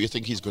brand? Do you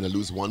think he's going to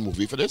lose one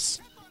movie for this?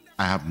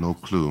 I have no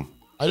clue.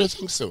 I don't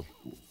think so.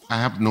 I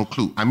have no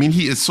clue. I mean,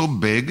 he is so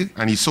big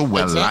and he's so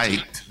well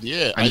liked.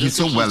 Yeah, and he's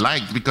so well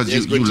liked because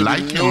you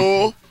like him.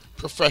 No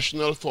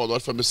professional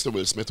fallout for Mr.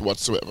 Will Smith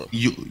whatsoever.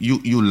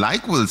 You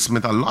like Will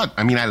Smith a lot.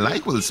 I mean, I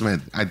like Will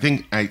Smith. I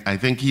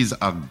think he's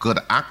a good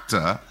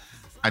actor.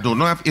 I don't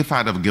know if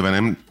I'd have given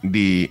him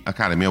the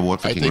Academy Award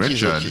for King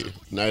Richard. Okay.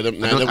 I don't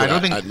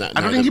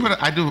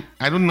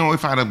know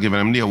if I'd have given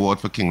him the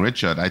award for King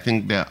Richard. I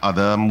think there are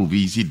other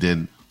movies he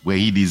did where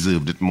he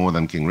deserved it more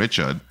than King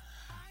Richard.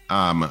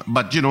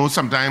 But you know,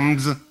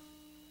 sometimes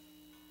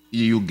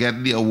you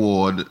get the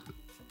award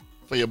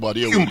for your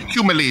body of work.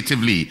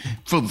 Cumulatively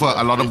for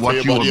a lot of what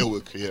you body of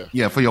work,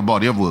 yeah, for your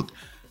body of work,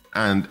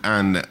 and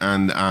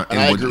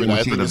I agree with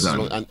that. You have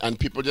done. And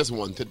people just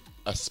wanted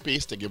a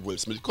space to give Will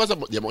Smith because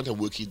of the amount of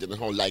work he did and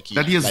how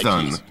he has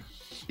done.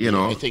 You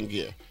know, I think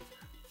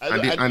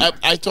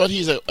I thought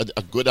he's a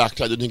good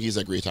actor. I don't think he's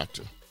a great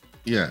actor.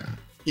 Yeah,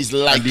 he's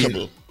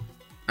likable,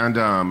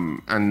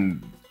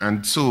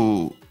 and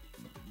so.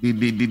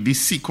 The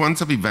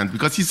sequence of events,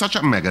 because he's such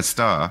a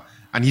megastar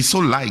and he's so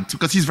liked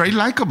because he's very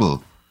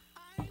likable.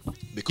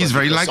 He's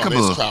very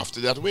likable. He's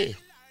crafted that way.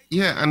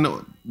 Yeah, and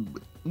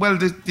well,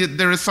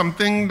 there is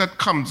something that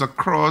comes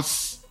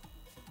across.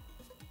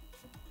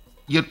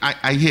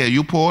 I hear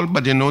you, Paul,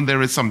 but you know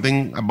there is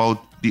something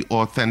about the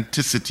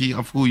authenticity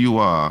of who you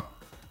are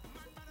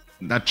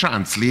that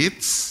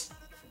translates,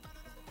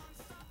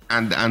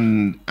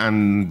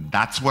 and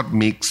that's what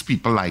makes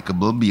people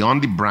likable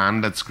beyond the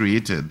brand that's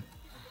created.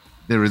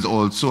 There is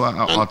also an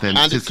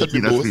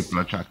authenticity that people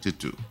are attracted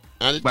to.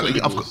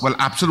 Well,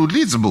 absolutely,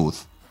 it's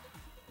both.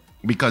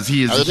 Because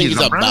he is. I don't think he's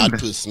a brand. bad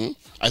person.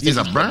 I think he's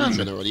a brand. He's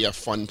generally a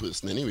fun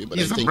person anyway. But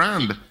he's I think a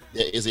brand.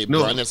 There is a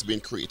brand that's been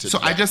created. So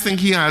I just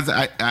think he has.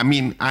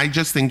 I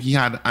just think he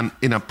had an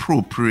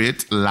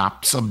inappropriate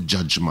lapse of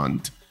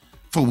judgment,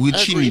 for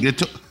which he needed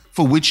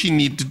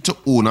to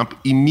own up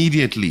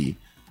immediately.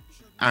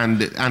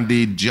 And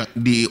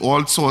the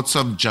all sorts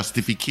of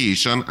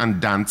justification and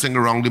dancing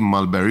around the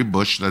mulberry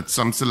bush that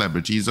some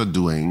celebrities are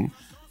doing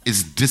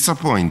is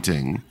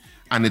disappointing.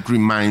 And it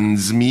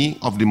reminds me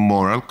of the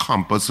moral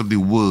compass of the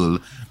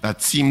world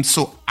that seems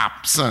so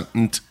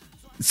absent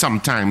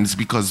sometimes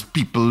because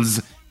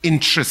people's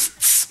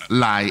interests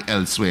lie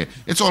elsewhere.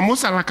 It's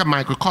almost like a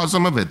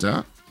microcosm of it,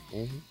 huh?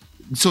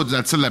 Mm-hmm. So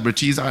that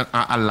celebrities are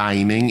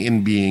aligning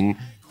in being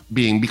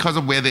because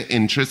of where their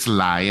interests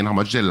lie and how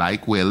much they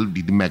like Will,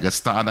 the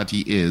megastar that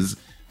he is,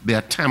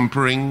 they're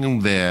tempering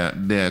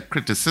their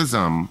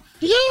criticism.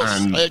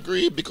 Yes, I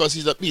agree, because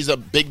he's a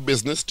big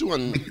business too,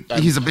 and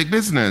he's a big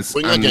business.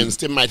 Going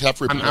against him might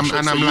have repercussions.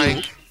 And I'm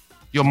like,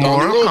 your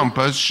moral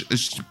compass.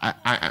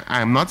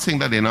 I'm not saying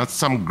that there are not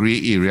some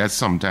gray areas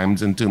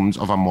sometimes in terms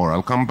of a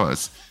moral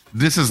compass.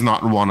 This is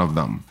not one of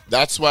them.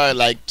 That's why I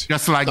liked.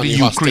 Just like the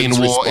Ukraine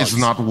war is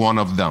not one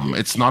of them.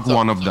 It's not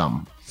one of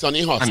them.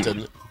 Sonny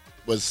Hostin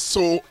was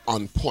so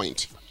on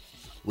point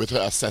with her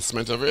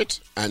assessment of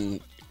it,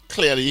 and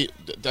clearly,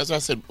 that's why I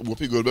said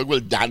Whoopi Goldberg will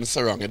dance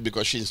around it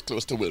because she's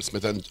close to Will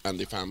Smith and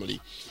the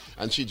family,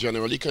 and she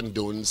generally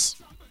condones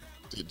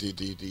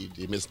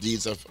the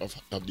misdeeds of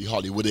the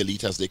Hollywood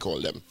elite, as they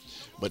call them.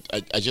 But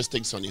I just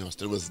think Sonny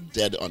Hostin was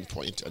dead on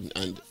point,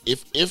 and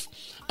if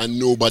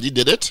nobody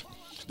did it,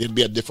 there'd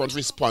be a different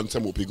response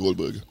from Whoopi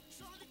Goldberg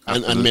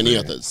and many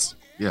others.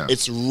 Yeah,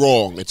 it's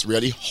wrong. It's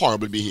really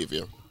horrible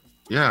behavior.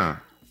 Yeah.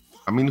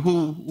 I mean,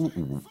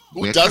 who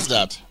does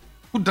that?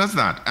 Who does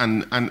that?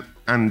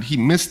 And he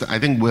missed. I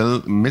think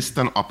Will missed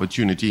an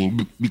opportunity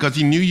because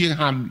he knew he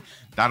had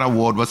that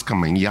award was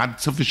coming. He had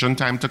sufficient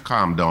time to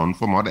calm down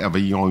from whatever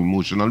your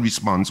emotional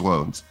response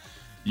was.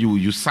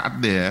 You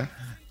sat there,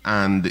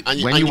 and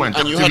when you went,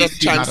 you had a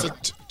chance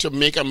to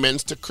make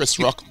amends to Chris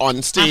Rock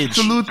on stage.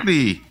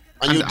 Absolutely.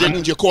 And you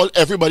didn't. You called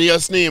everybody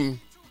else's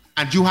name.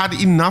 And you had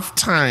enough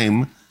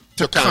time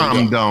to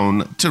calm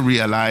down to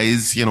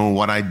realize,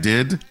 what I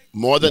did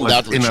more than was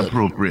that, Richard,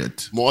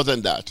 inappropriate. More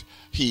than that,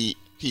 he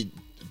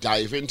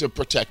dive into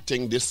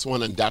protecting this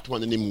one and that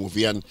one in the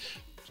movie and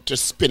to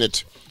spin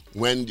it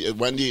when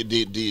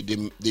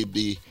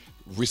the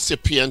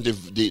recipient,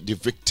 the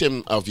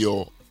victim of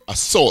your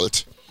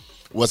assault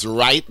was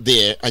right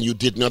there and you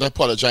did not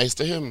apologize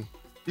to him.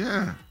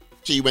 Yeah.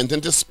 So he went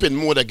into spin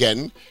mode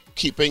again,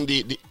 keeping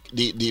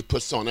the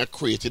persona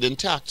created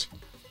intact.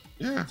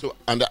 Yeah. So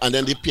and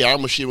then the PR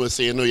machine will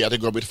say, no, you have to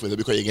go a bit further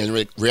because you're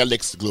getting real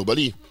licks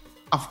globally.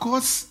 Of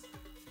course.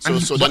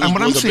 So then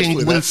what I'm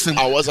saying, Wilson,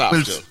 hours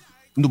after.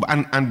 No,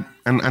 and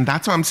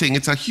that's why I'm saying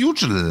it's a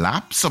huge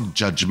lapse of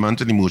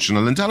judgment and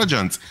emotional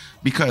intelligence,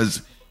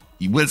 because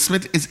Will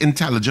Smith is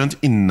intelligent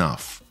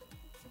enough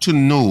to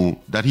know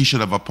that he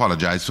should have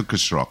apologized for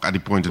Chris Rock at the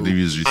point that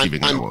he was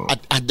receiving an award.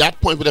 At that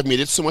point would have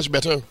made it so much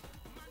better.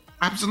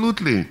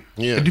 Absolutely.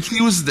 Yeah.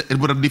 It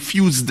would have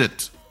diffused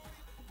it.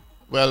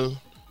 Well,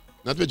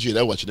 not with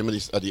Jada watching them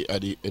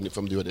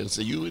from the audience.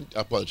 So you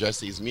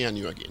apologize, it's me and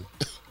you again.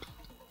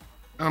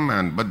 Oh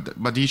man,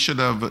 but he should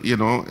have,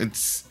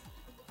 it's,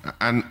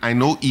 and I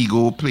know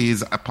ego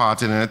plays a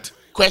part in it.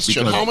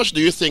 Question, how much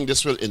do you think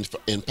this will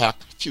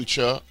impact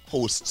future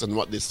hosts and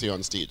what they say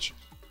on stage?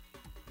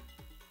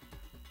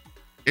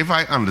 If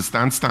I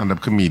understand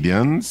stand-up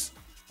comedians,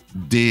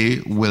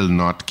 they will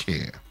not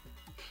care.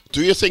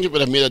 Do you think it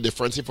would have made a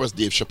difference if it was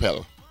Dave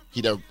Chappelle?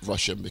 He'd have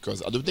rushed him,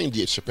 because I don't think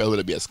Dave Chappelle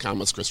would be as calm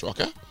as Chris Rock.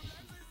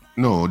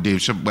 No, Dave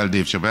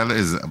Chappelle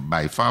is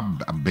by far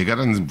bigger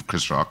than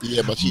Chris Rock.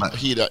 Yeah, but he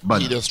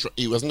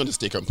wasn't going to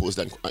stay composed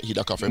and he'd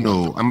have coughed him.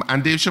 No,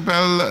 and Dave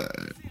Chappelle,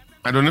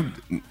 I don't know.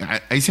 I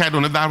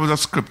don't know if that was a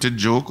scripted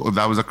joke or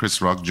that was a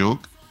Chris Rock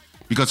joke,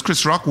 because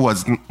Chris Rock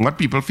wasn't. What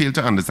people fail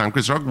to understand,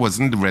 Chris Rock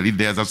wasn't really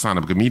there as a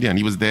stand-up comedian.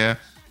 He was there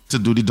to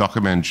do the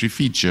documentary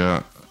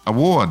feature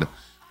award.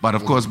 But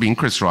of course, being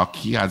Chris Rock,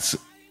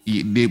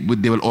 they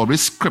will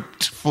always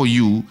script for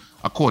you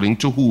according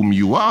to whom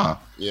you are.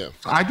 Yeah.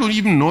 I don't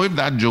even know if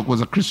that joke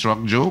was a Chris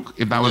Rock joke,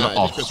 if that was an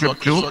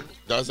off-script joke.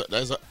 There's a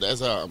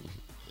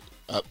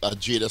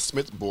Jada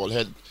Smith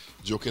ballhead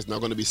joke is not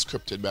going to be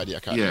scripted by the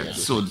Academy. Yeah,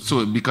 so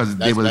because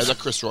that's a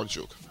Chris Rock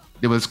joke.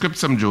 They will script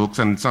some jokes,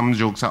 and some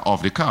jokes are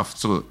off the cuff.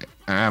 So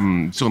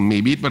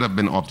maybe it would have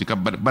been off the cuff.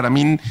 But I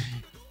mean,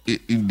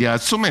 there are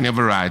so many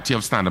variety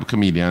of stand-up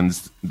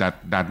comedians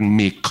that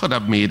could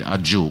have made a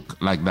joke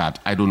like that.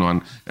 I don't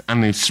know,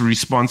 and its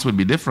response would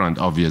be different,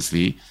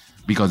 obviously,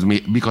 because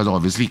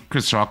obviously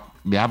Chris Rock,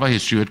 they have a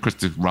history with Chris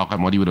Rock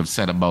and what he would have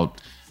said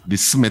about the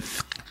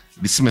Smith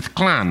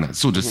clan,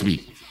 so to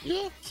speak.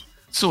 Yeah.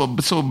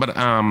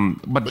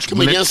 But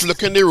comedians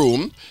look in the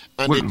room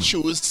and they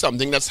choose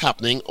something that's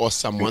happening or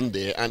someone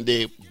there, and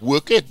they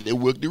work it. They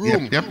work the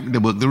room. Yep, they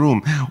work the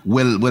room.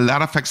 Will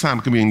that affect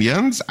stand-up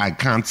comedians? I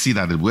can't see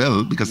that it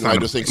will, because I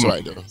don't think so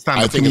either.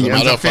 Stand-up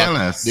comedians are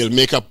fearless. They'll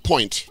make a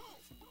point.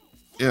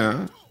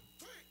 Yeah,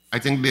 I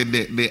think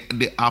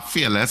they are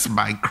fearless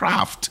by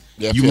craft.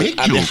 You make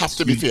jokes. They have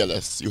to be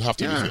fearless. You have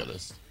to be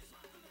fearless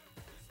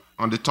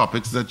on the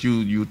topics that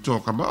you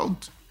talk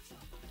about.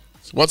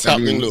 What's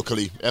happening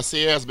locally?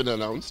 SAA has been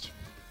announced.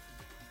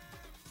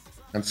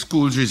 And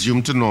schools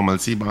resume to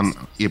normalcy on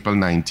April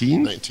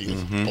 19th.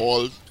 Mm-hmm.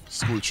 All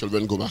school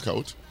children go back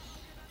out.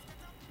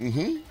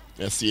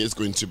 SAA is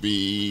going to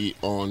be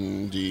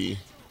on the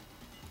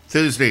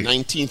Thursday.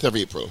 19th of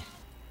April.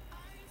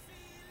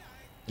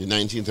 The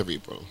 19th of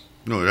April.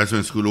 No, that's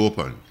when school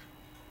opened.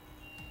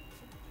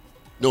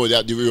 No,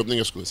 the reopening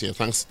of schools. Yeah,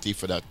 thanks, Steve,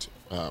 for that.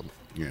 SAA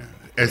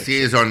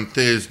is on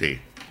Thursday.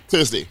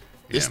 Thursday.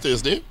 This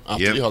Thursday,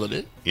 after the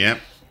holiday.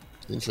 Yep.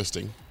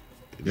 Interesting.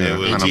 There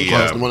will and be of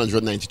course,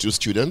 192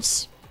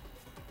 students.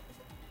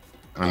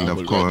 And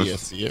of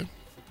course,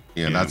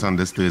 that's on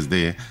this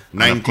Thursday.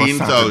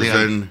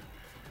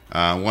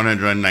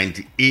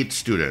 19,198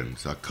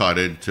 students are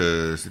coded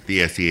to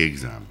the SAA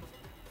exam.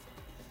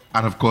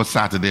 And of course,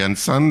 Saturday and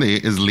Sunday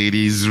is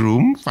Ladies'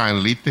 Room.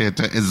 Finally,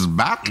 theatre is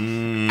back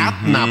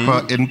at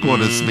Napa in Port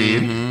of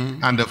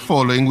Spain. And the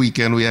following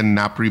weekend, we are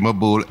Naprima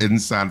Bowl in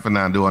San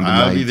Fernando on the 9th.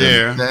 I'll be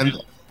there. And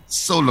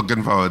so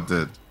looking forward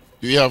to it.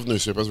 Do you have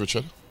newspapers,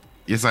 Richard?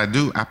 Yes, I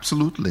do.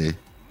 Absolutely.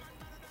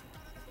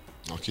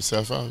 Knock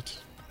yourself out.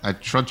 I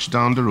trudged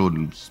down the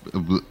road.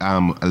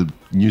 A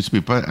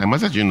newspaper. I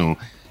must let you know,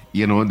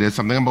 there's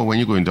something about when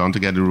you're going down to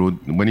get the road.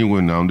 When you're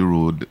going down the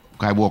road,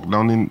 I walk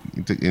down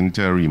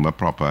into Arima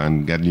proper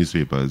and get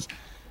newspapers.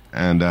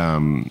 And,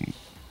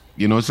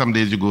 some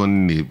days you go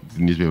and the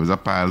newspapers are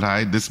piled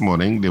high. This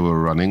morning, they were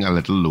running a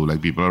little low,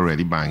 like people are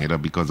already buying it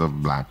up because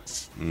of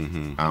blacks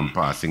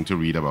passing to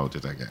read about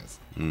it, I guess.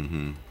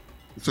 Mm-hmm.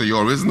 So you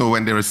always know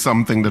when there is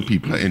something that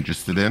people are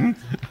interested in.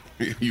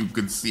 You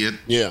can see it.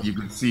 Yeah. You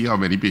can see how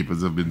many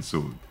papers have been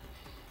sold.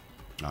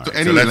 Right, so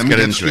anyway, let me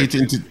get straight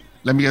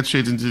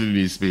into the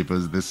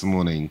newspapers this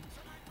morning.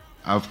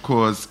 Of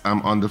course,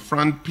 on the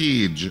front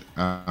page,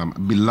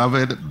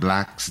 beloved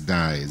Blacks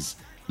dies,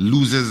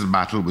 loses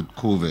battle with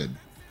COVID.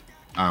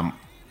 And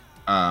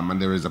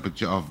there is a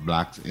picture of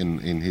Blacks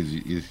in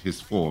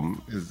his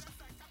form,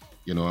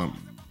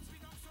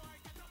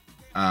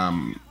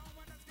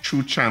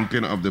 true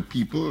champion of the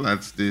people.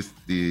 That's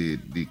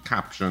the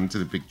caption to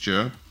the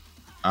picture.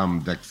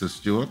 Dexter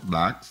Stewart,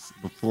 Blacks,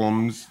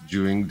 performs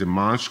during the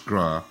March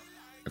Gras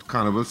at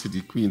Carnival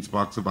City, Queen's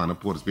Park, Savannah,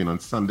 Port of Spain on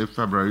Sunday,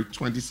 February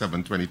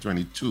 27,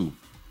 2022.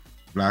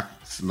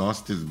 Blacks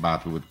lost his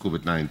battle with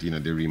COVID-19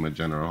 at the Rima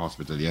General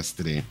Hospital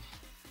yesterday.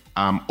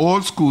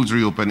 All schools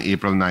reopen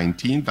April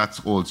 19th. That's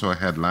also a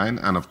headline.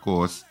 And of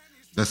course,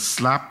 the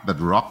slap that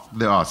rocked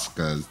the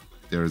Oscars.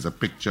 There is a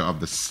picture of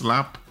the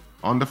slap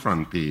on the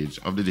front page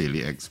of the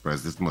Daily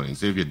Express this morning.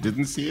 So if you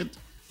didn't see it,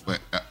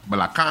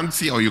 well, I can't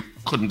see, or you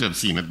couldn't have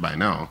seen it by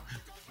now.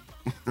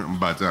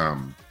 but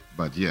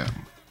yeah.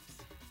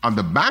 On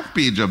the back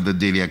page of the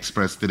Daily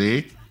Express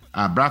today,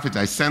 Braffit,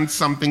 I sense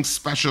something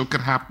special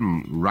could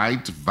happen.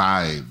 Right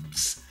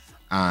vibes.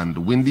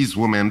 And Windies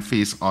women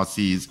face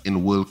Aussies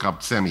in World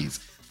Cup semis.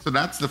 So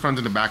that's the front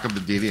and the back of the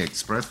Daily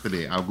Express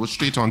today. I'll go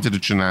straight on to the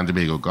Trinidad and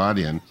Tobago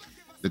Guardian.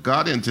 The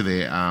Guardian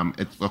today,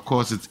 it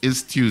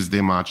is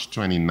Tuesday, March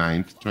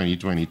 29th,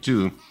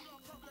 2022.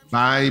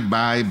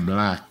 Bye-bye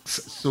Blacks.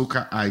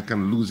 Soca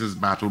icon loses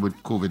battle with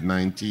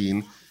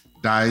COVID-19.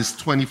 Dies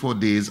 24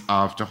 days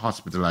after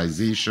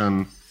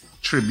hospitalization.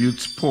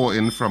 Tributes pour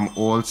in from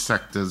all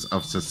sectors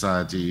of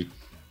society.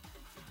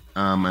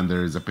 And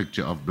there is a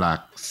picture of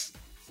Blacks.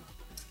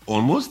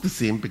 Almost the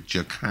same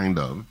picture, kind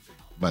of.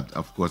 But,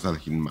 of course,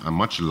 a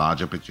much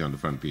larger picture on the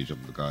front page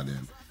of The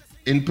Guardian.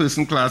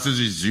 In-person classes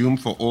resume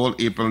for all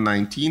April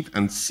 19th,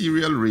 and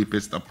serial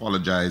rapist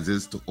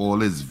apologizes to all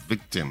his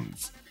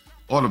victims.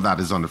 All of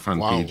that is on the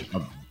front page.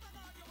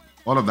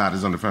 All of that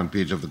is on the front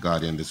page of The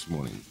Guardian this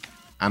morning.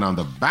 And on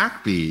the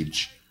back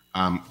page,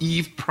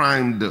 Eve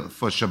primed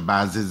for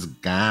Shabaz's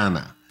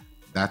Ghana.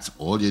 That's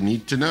all you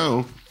need to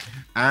know.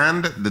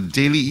 And the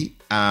daily,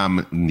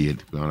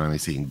 what am I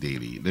saying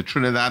daily? The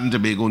Trinidad and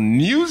Tobago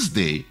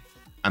Newsday.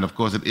 And of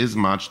course, it is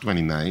March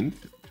 29th,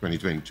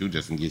 2022,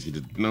 just in case you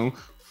didn't know.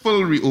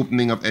 Full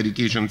reopening of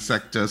education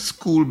sector.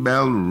 School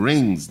bell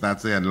rings.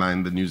 That's the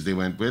headline the Newsday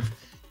went with.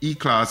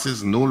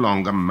 E-classes no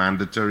longer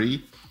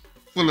mandatory.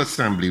 Full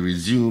assembly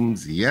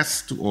resumes.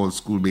 Yes to all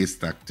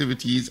school-based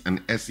activities.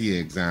 And SEA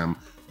exam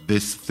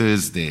this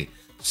Thursday.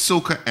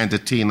 Soca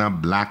entertainer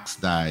Blacks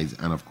dies.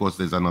 And of course,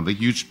 there's another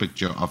huge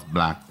picture of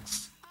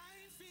Blacks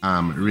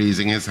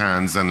raising his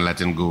hands and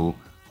letting go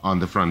on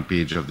the front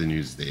page of the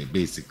Newsday,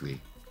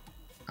 basically.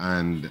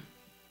 And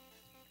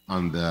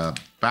on the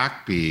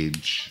back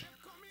page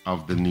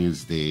of the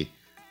Newsday,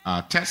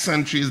 Test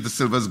century is the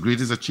Silver's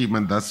greatest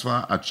achievement thus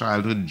far, a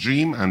childhood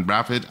dream, and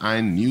Braffit,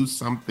 I knew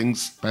something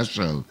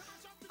special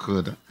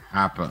could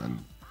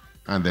happen.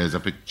 And there's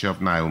a picture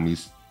of Naomi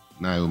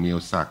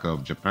Osaka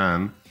of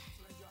Japan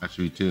as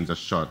she returns a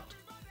shot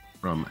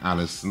from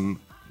Alison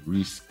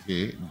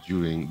Riske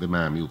during the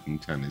Miami Open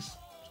tennis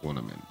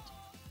tournament.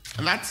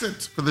 And that's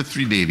it for the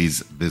three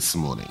dailies this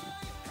morning.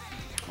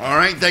 All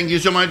right, thank you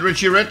so much,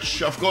 Richie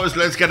Rich. Of course,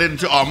 let's get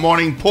into our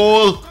morning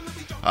poll.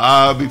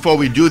 Before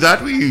we do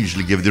that, we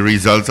usually give the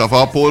results of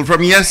our poll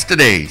from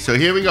yesterday. So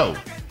here we go.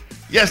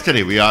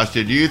 Yesterday, we asked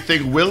you, do you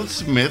think Will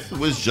Smith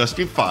was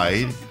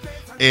justified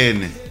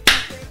in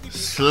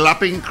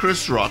slapping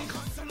Chris Rock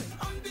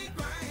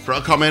for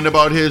a comment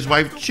about his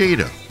wife,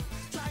 Jada?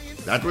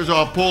 That was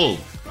our poll.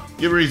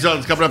 Your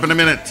results coming up in a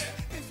minute.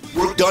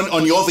 Work done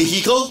on your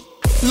vehicle?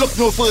 Look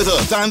no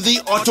further than the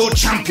Auto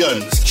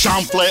Champions.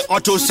 Champlain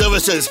Auto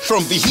Services.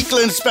 From vehicle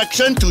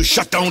inspection to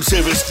shutdown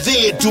service,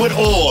 they do it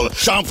all.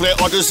 Champlain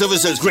Auto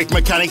Services. Great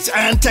mechanics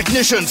and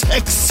technicians.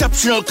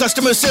 Exceptional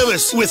customer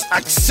service with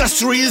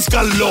accessories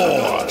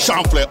galore.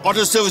 Champlain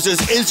Auto Services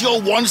is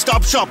your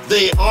one-stop shop.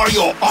 They are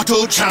your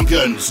Auto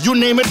Champions. You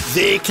name it,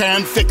 they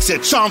can fix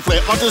it.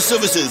 Champlain Auto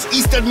Services.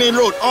 Eastern Main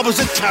Road,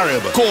 opposite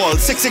Carib. Call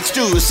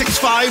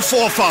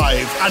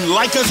 662-6545 and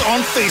like us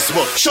on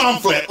Facebook.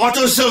 Champlain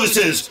Auto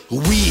Services.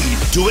 We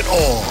do it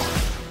all.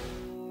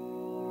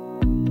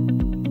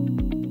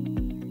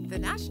 The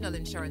National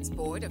Insurance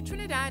Board of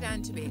Trinidad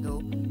and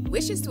Tobago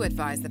wishes to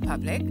advise the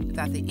public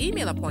that the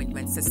email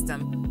appointment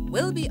system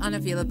will be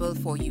unavailable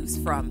for use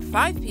from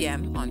 5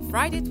 p.m. on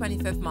Friday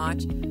 25th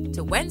March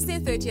to Wednesday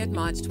 30th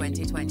March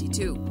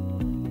 2022.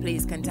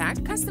 Please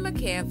contact customer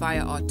care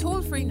via our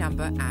toll-free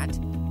number at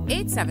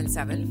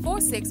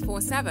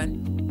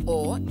 877-4647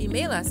 or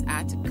email us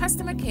at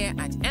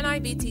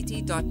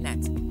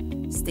customercare@nibtt.net.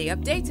 Stay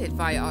updated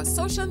via our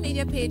social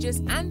media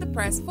pages and the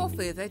press for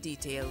further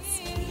details.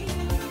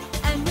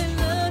 And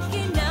we're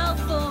looking out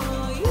for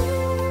you.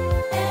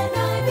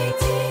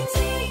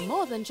 NIBTT.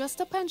 More than just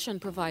a pension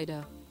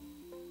provider.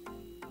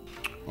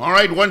 All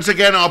right, once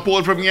again, our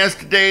poll from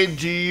yesterday.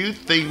 Do you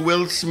think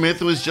Will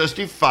Smith was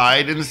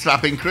justified in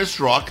slapping Chris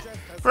Rock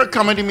for a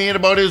comment he made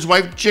about his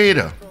wife,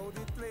 Jada?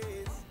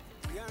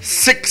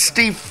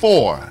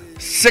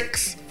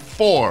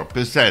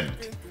 64%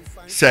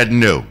 said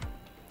no.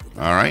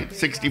 All right,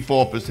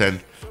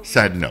 64%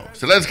 said no.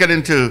 So let's get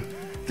into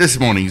this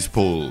morning's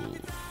poll.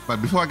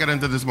 But before I get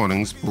into this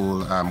morning's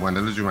poll,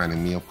 Wendell is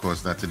reminding me, of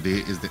course, that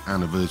today is the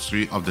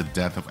anniversary of the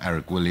death of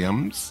Eric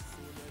Williams,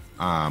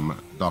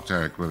 Dr.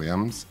 Eric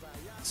Williams.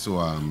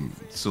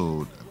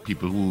 So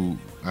people who,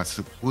 I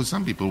suppose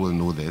some people will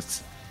know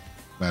this,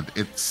 but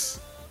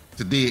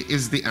today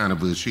is the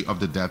anniversary of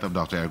the death of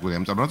Dr. Eric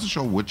Williams. I'm not so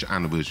sure which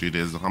anniversary it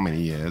is, or how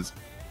many years.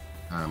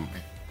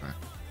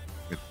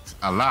 It's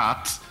a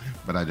lot,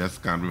 but I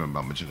just can't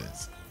remember how much it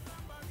is.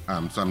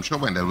 So I'm sure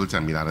Wendell will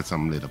tell me that at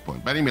some later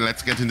point. But anyway,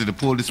 let's get into the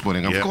poll this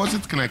morning. Of course,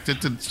 it's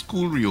connected to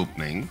school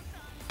reopening.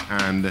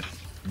 And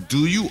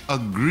do you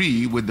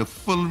agree with the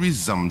full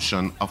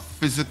resumption of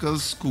physical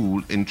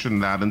school in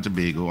Trinidad and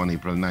Tobago on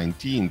April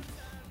 19th?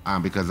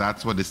 Because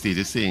that's what the state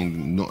is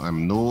saying.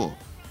 No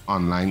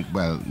online,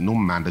 no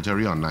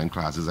mandatory online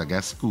classes. I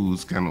guess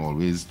schools can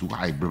always do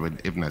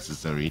hybrid if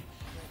necessary.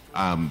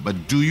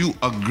 But do you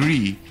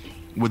agree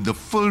with the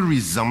full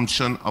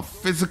resumption of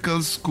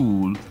physical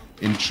school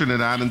in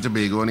Trinidad and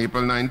Tobago on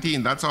April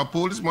 19th? That's our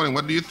poll this morning.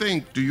 What do you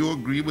think? Do you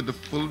agree with the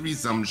full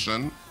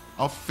resumption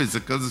of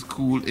physical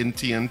school in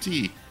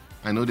TNT?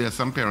 I know there are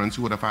some parents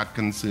who would have had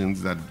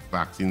concerns that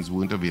vaccines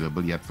weren't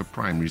available yet for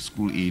primary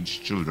school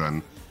age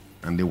children,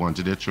 and they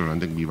wanted their children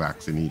to be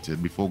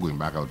vaccinated before going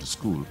back out to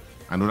school.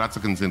 I know that's a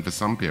concern for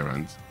some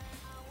parents.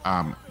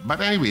 But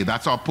anyway,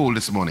 that's our poll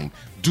this morning.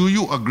 Do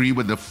you agree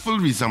with the full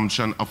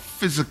resumption of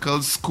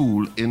physical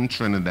school in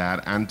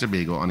Trinidad and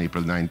Tobago on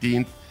April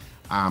 19th?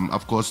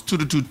 Of course,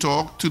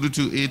 222-TALK,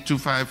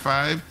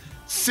 222-8255,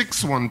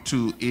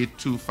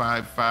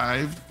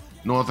 612-8255.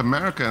 North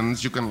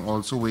Americans, you can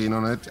also weigh in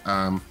on it.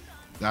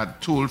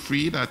 That toll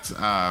free, that's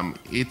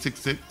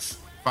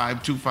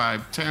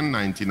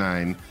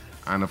 866-525-1099.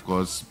 And of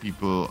course,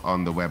 people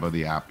on the web or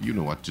the app, you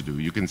know what to do.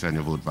 You can send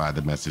your vote via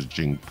the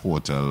messaging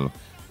portal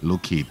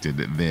located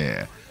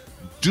there.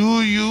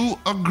 Do you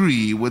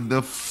agree with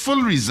the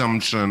full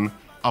resumption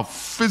of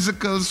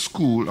physical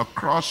school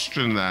across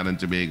Trinidad and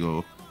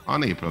Tobago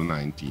on April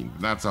 19th?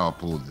 That's our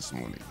poll this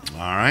morning.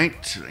 All right.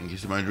 Thank you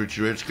so much,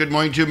 Richard Rich. Good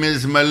morning to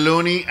Ms.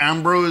 Maloney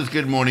Ambrose.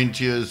 Good morning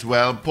to you as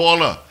well.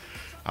 Paula.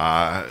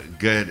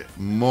 Good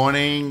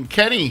morning.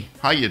 Kenny,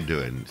 how you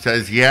doing?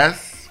 Says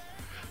yes.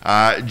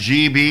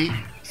 GB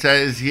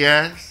says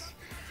yes.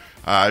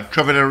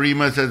 Trevor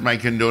Arima says my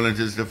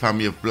condolences to the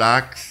family of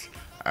blacks.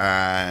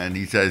 And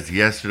he says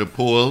yes to the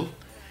poll.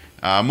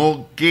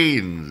 Mo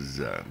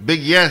Gaines,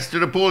 big yes to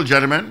the poll,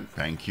 gentlemen.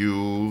 Thank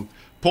you.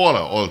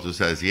 Paula also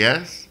says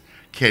yes.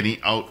 Kenny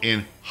out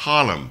in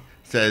Harlem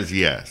says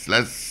yes.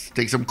 Let's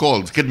take some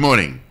calls. Good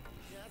morning.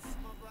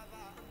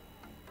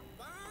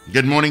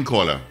 Good morning,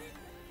 caller.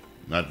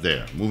 Not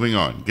there. Moving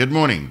on. Good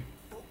morning.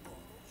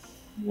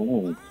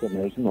 St.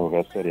 Mary's Maruga,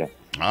 Australia.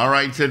 All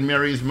right, St.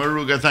 Mary's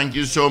Maruga. Thank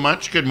you so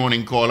much. Good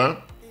morning,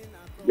 caller.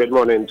 Good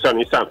morning,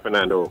 Sonny San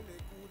Fernando.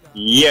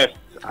 Yes,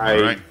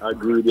 I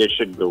agree they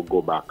should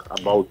go back.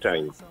 About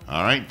time.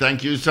 All right.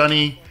 Thank you,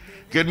 Sonny.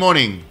 Good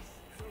morning.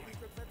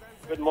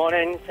 Good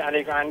morning,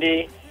 Sandy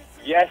Gandhi.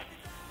 Yes,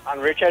 and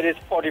Richard is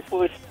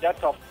 41st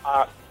death of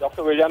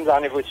Dr. Williams'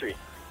 anniversary.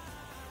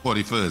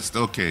 41st,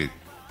 okay.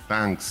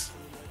 Thanks.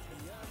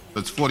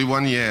 It's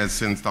 41 years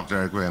since Dr.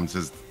 Eric Williams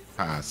has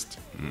passed.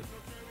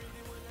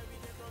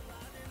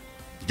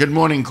 Good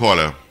morning,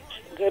 caller.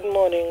 Good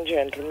morning,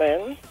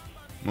 gentlemen.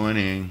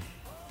 Morning.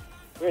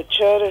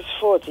 Richard is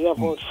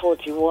about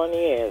 41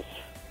 years.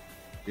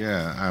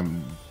 Yeah,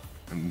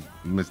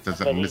 Mr.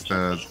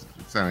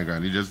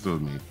 Sanagan, you just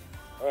told me.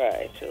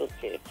 Right,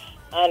 okay.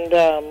 And,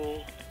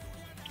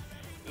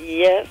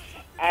 yes,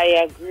 I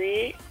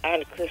agree.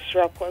 And Chris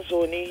Rock was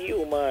only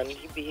human.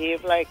 He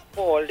behaved like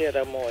Paul the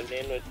other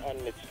morning on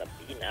Mr.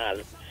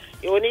 Penal.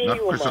 He only Not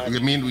human. Chris, you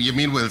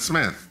mean Will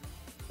Smith?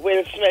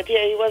 Will Smith,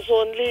 yeah, he was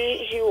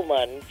only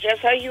human.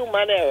 Just a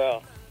human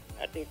error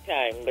at the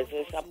time. But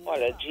his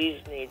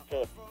apologies need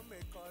to,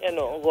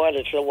 go a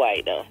little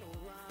wider.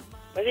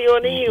 But he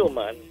only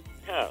human.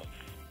 Huh?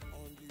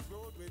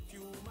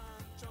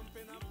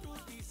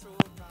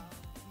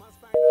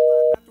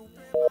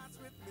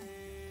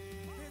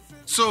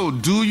 So,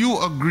 do you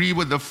agree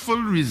with the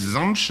full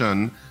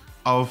resumption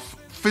of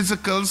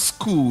physical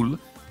school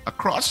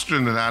across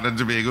Trinidad and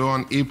Tobago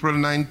on April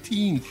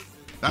 19th?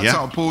 That's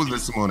our poll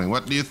this morning.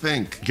 What do you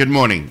think? Good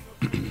morning.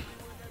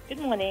 Good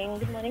morning.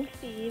 Good morning,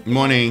 Steve. Good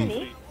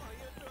morning.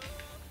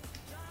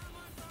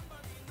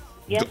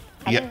 Yes.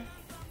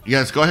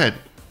 Yes, go ahead.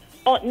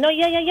 Oh, no,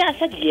 yeah. I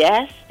said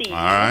yes, Steve. All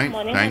right. Good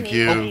morning, Thank honey.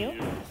 you. How are you?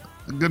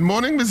 Good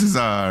morning, Mrs.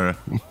 R.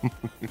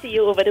 See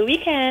you over the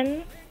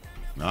weekend.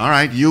 All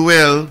right, you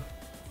will.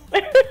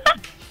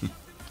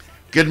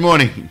 Good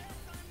morning.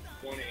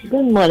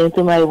 Good morning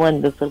to my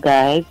wonderful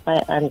guys.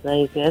 My answer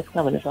is yes,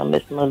 coming from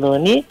Miss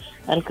Maloney.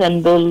 And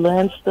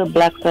condolence to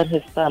Blacks and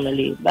his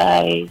family.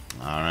 Bye.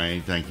 All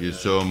right, thank you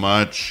so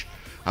much.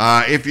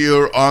 If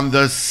you're on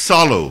the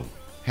Solo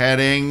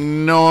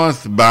heading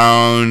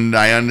northbound,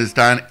 I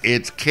understand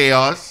it's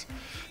chaos.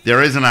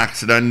 There is an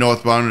accident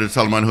northbound on the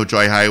Solomon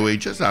Huchoy Highway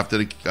just after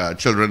the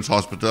Children's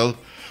Hospital.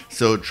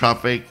 So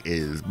traffic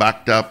is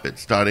backed up.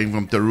 It's starting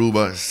from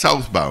Taruba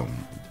southbound.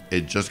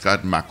 It just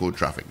got Mako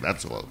traffic,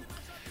 that's all.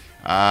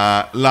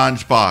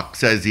 Launch Park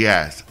says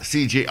yes.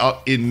 CJ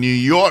out in New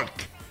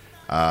York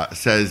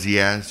says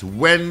yes.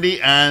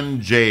 Wendy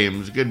Ann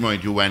James. Good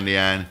morning to Wendy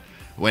Ann.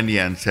 Wendy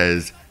Ann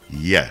says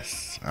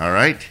yes. All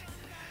right.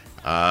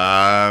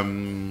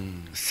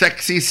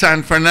 Sexy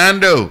San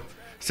Fernando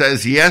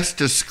says yes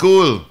to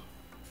school.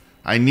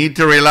 I need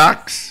to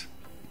relax.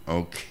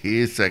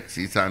 Okay,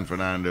 Sexy San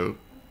Fernando.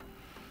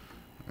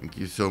 Thank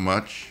you so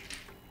much.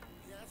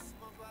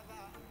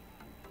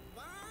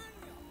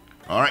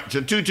 All right, so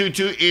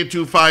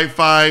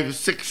 222-8255,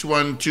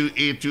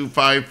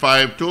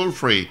 612-8255, toll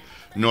free.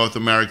 North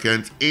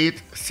Americans,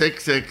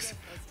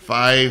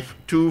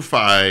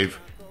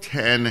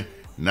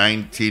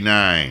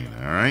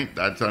 866-525-1099. All right,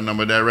 that's our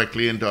number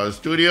directly into our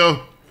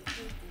studio.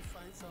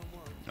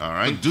 All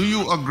right. Do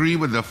you agree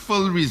with the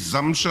full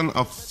resumption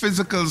of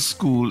physical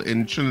school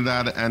in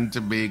Trinidad and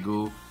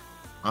Tobago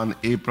on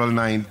April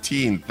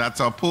 19th? That's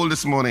our poll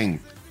this morning.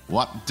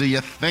 What do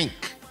you think?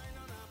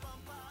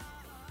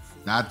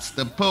 That's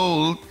the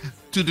poll.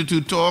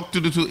 222-TALK,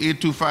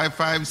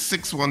 222-8255,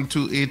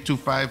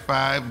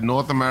 612-8255.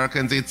 North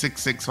Americans,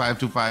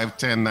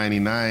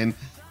 866-525-1099.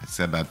 I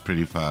said that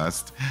pretty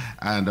fast.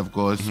 And, of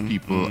course,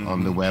 people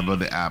on the web or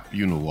the app,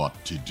 you know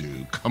what to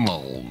do. Come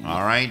on.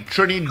 All right.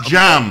 Trini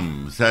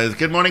Jam says,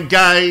 good morning,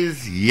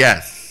 guys.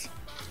 Yes.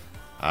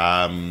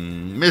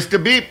 Mr.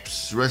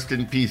 Beeps, rest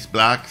in peace,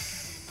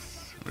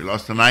 blacks. We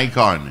lost an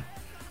icon.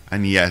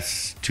 And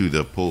yes to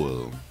the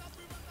poll.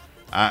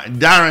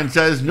 Darren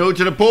says, no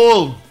to the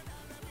poll.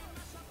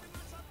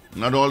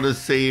 Not all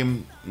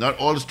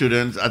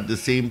students at the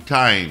same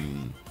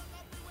time.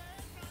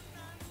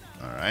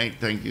 All right,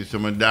 thank you so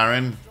much,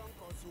 Darren.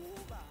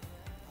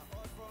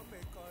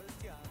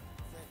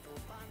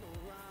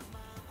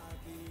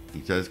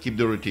 He says, keep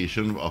the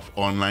rotation of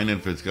online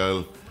and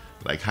physical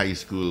like high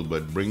school,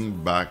 but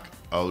bring back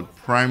out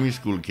primary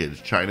school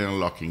kids. China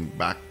locking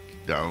back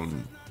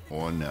down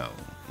or no.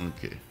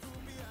 Okay.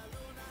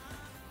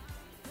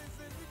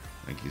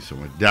 Thank you so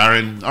much,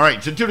 Darren. All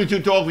right, so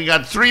 222-TALK, we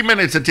got 3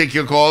 minutes to take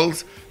your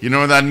calls. You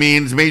know what that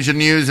means. Major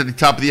news at the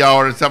top of the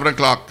hour at 7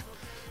 o'clock.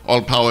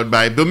 All powered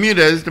by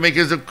Bermuda's, the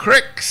makers of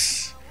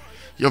Cricks.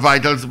 Your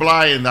vital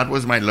supply, and that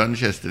was my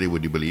lunch yesterday,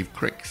 would you believe?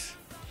 Cricks.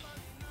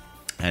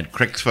 I had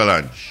Cricks for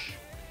lunch.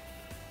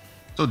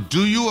 So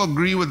do you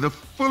agree with the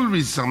full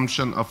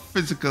resumption of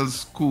physical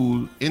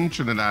school in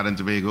Trinidad and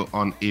Tobago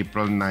on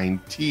April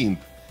 19th?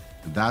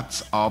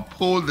 That's our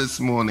poll this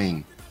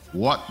morning.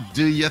 What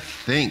do you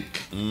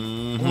think?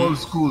 All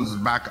schools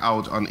back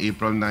out on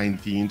April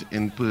 19th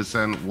in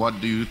person. What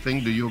do you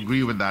think? Do you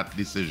agree with that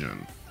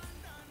decision?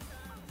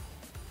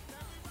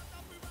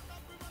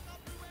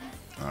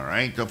 All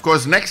right. Of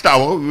course, next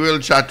hour we will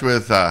chat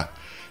with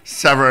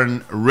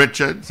Severin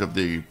Richards of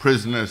the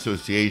Prisoner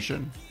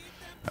Association.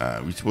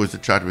 We were supposed to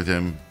chat with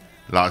him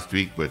last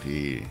week, but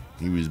he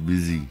was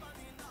busy.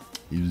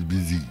 He was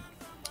busy.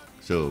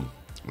 So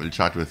we'll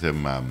chat with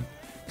him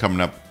coming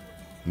up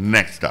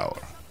next hour.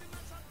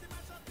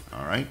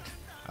 All right.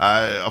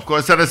 Of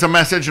course, send us a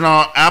message on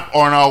our app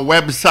or on our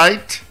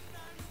website.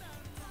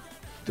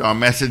 To our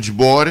message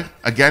board.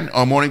 Again,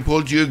 our morning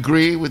poll, do you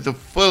agree with the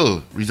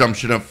full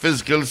resumption of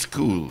physical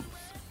schools?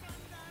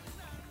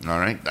 All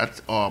right,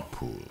 that's our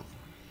poll.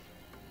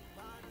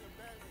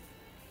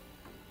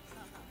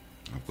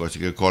 Of course,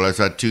 you can call us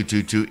at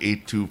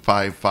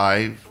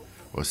 222-8255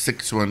 or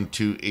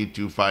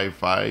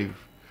 612-8255.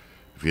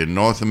 If you're in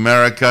North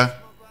America,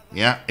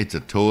 yeah, it's a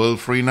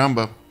toll-free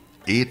number,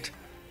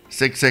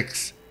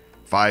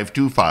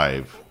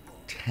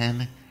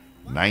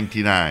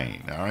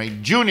 866-525-1099. All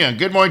right, Junior.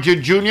 Good morning to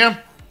you,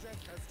 Junior.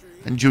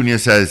 And Junior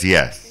says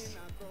yes.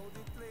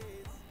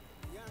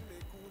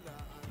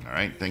 All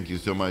right, thank you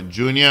so much,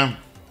 Junior.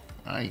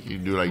 You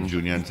do like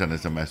Junior and send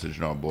us a message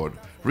on our board.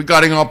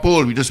 Regarding our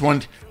poll, we just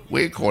want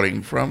where you're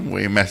calling from,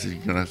 where you're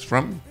messaging us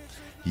from.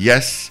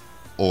 Yes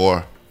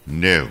or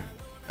no.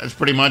 That's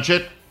pretty much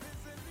it.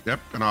 Yep,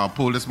 and our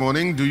poll this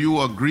morning, do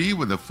you agree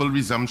with the full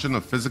resumption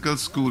of physical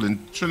school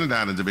in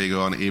Trinidad and Tobago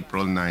on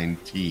April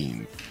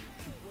 19th?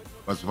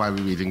 That's why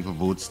we're waiting for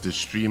votes to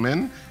stream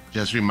in.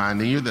 Just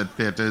reminding you that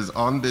theatre is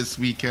on this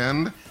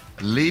weekend.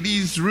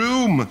 Ladies'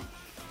 Room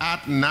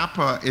at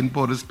Napa in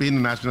Port of Spain,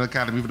 the National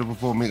Academy for the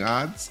Performing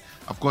Arts.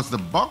 Of course, the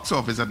box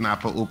office at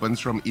Napa opens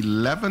from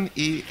 11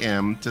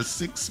 a.m. to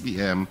 6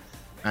 p.m.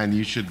 And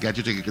you should get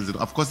your tickets.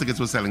 Of course, tickets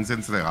were selling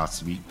since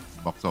last week.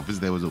 Box office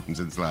there was open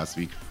since last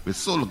week. We're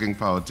so looking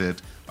forward to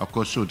it. Of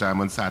course, showtime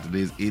on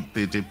Saturday is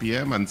 8:30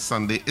 p.m. and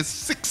Sunday is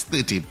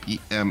 6:30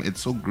 p.m.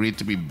 It's so great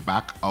to be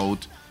back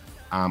out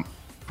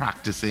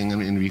practicing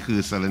and in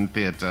rehearsal in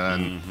theatre.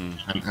 And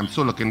I'm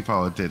so looking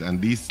forward to it.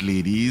 And these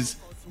ladies,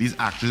 these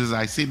actresses,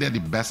 I say they're the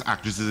best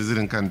actresses in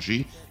the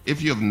country.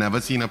 If you have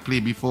never seen a play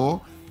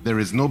before, there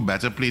is no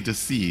better play to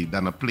see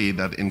than a play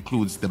that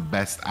includes the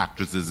best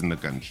actresses in the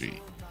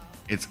country.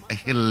 It's a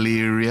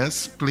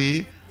hilarious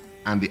play,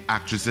 and the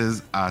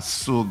actresses are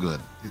so good.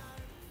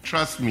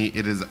 Trust me,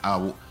 it is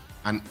an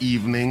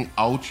evening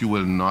out you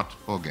will not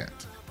forget.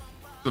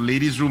 So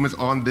Ladies' Room is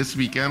on this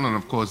weekend, and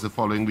of course the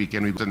following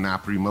weekend we've got the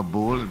Naparima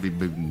Bowl. It'll be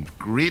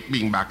great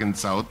being back in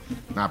South.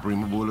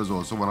 Naparima Bowl is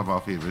also one of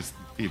our favorite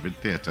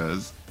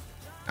theatres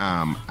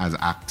as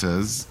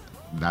actors.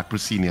 that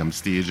proscenium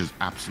stage is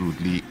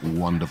absolutely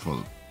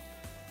wonderful.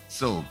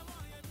 So,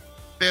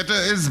 theater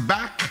is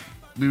back.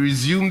 We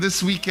resume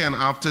this weekend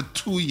after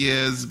 2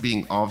 years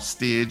being off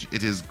stage.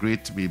 It is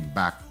great to be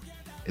back.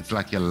 It's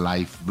like your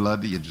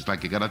lifeblood. You're just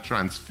like you got a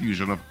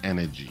transfusion of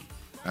energy.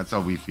 That's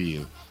how we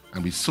feel.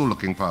 And we're so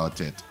looking forward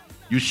to it.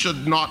 You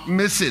should not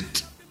miss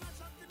it.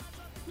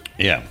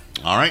 Yeah.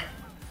 All right.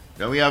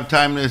 Do we have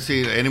time to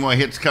see any more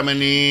hits coming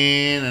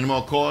in? Any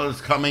more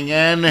calls coming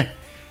in?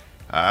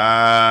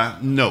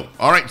 No.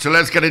 All right. So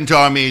let's get into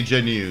our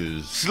major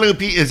news.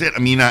 Sloopy is in.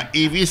 Amina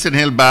Avis and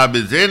Hillbab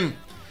is in.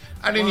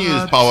 And the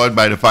news powered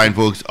by the fine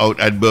folks out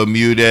at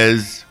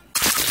Bermuda's.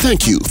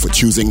 Thank you for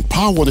choosing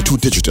Power 102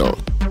 Digital.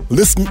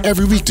 Listen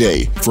every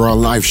weekday for our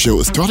live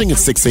show starting at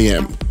 6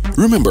 a.m.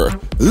 Remember,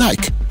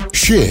 like,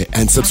 share,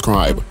 and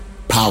subscribe.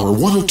 Power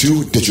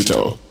 102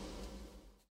 Digital.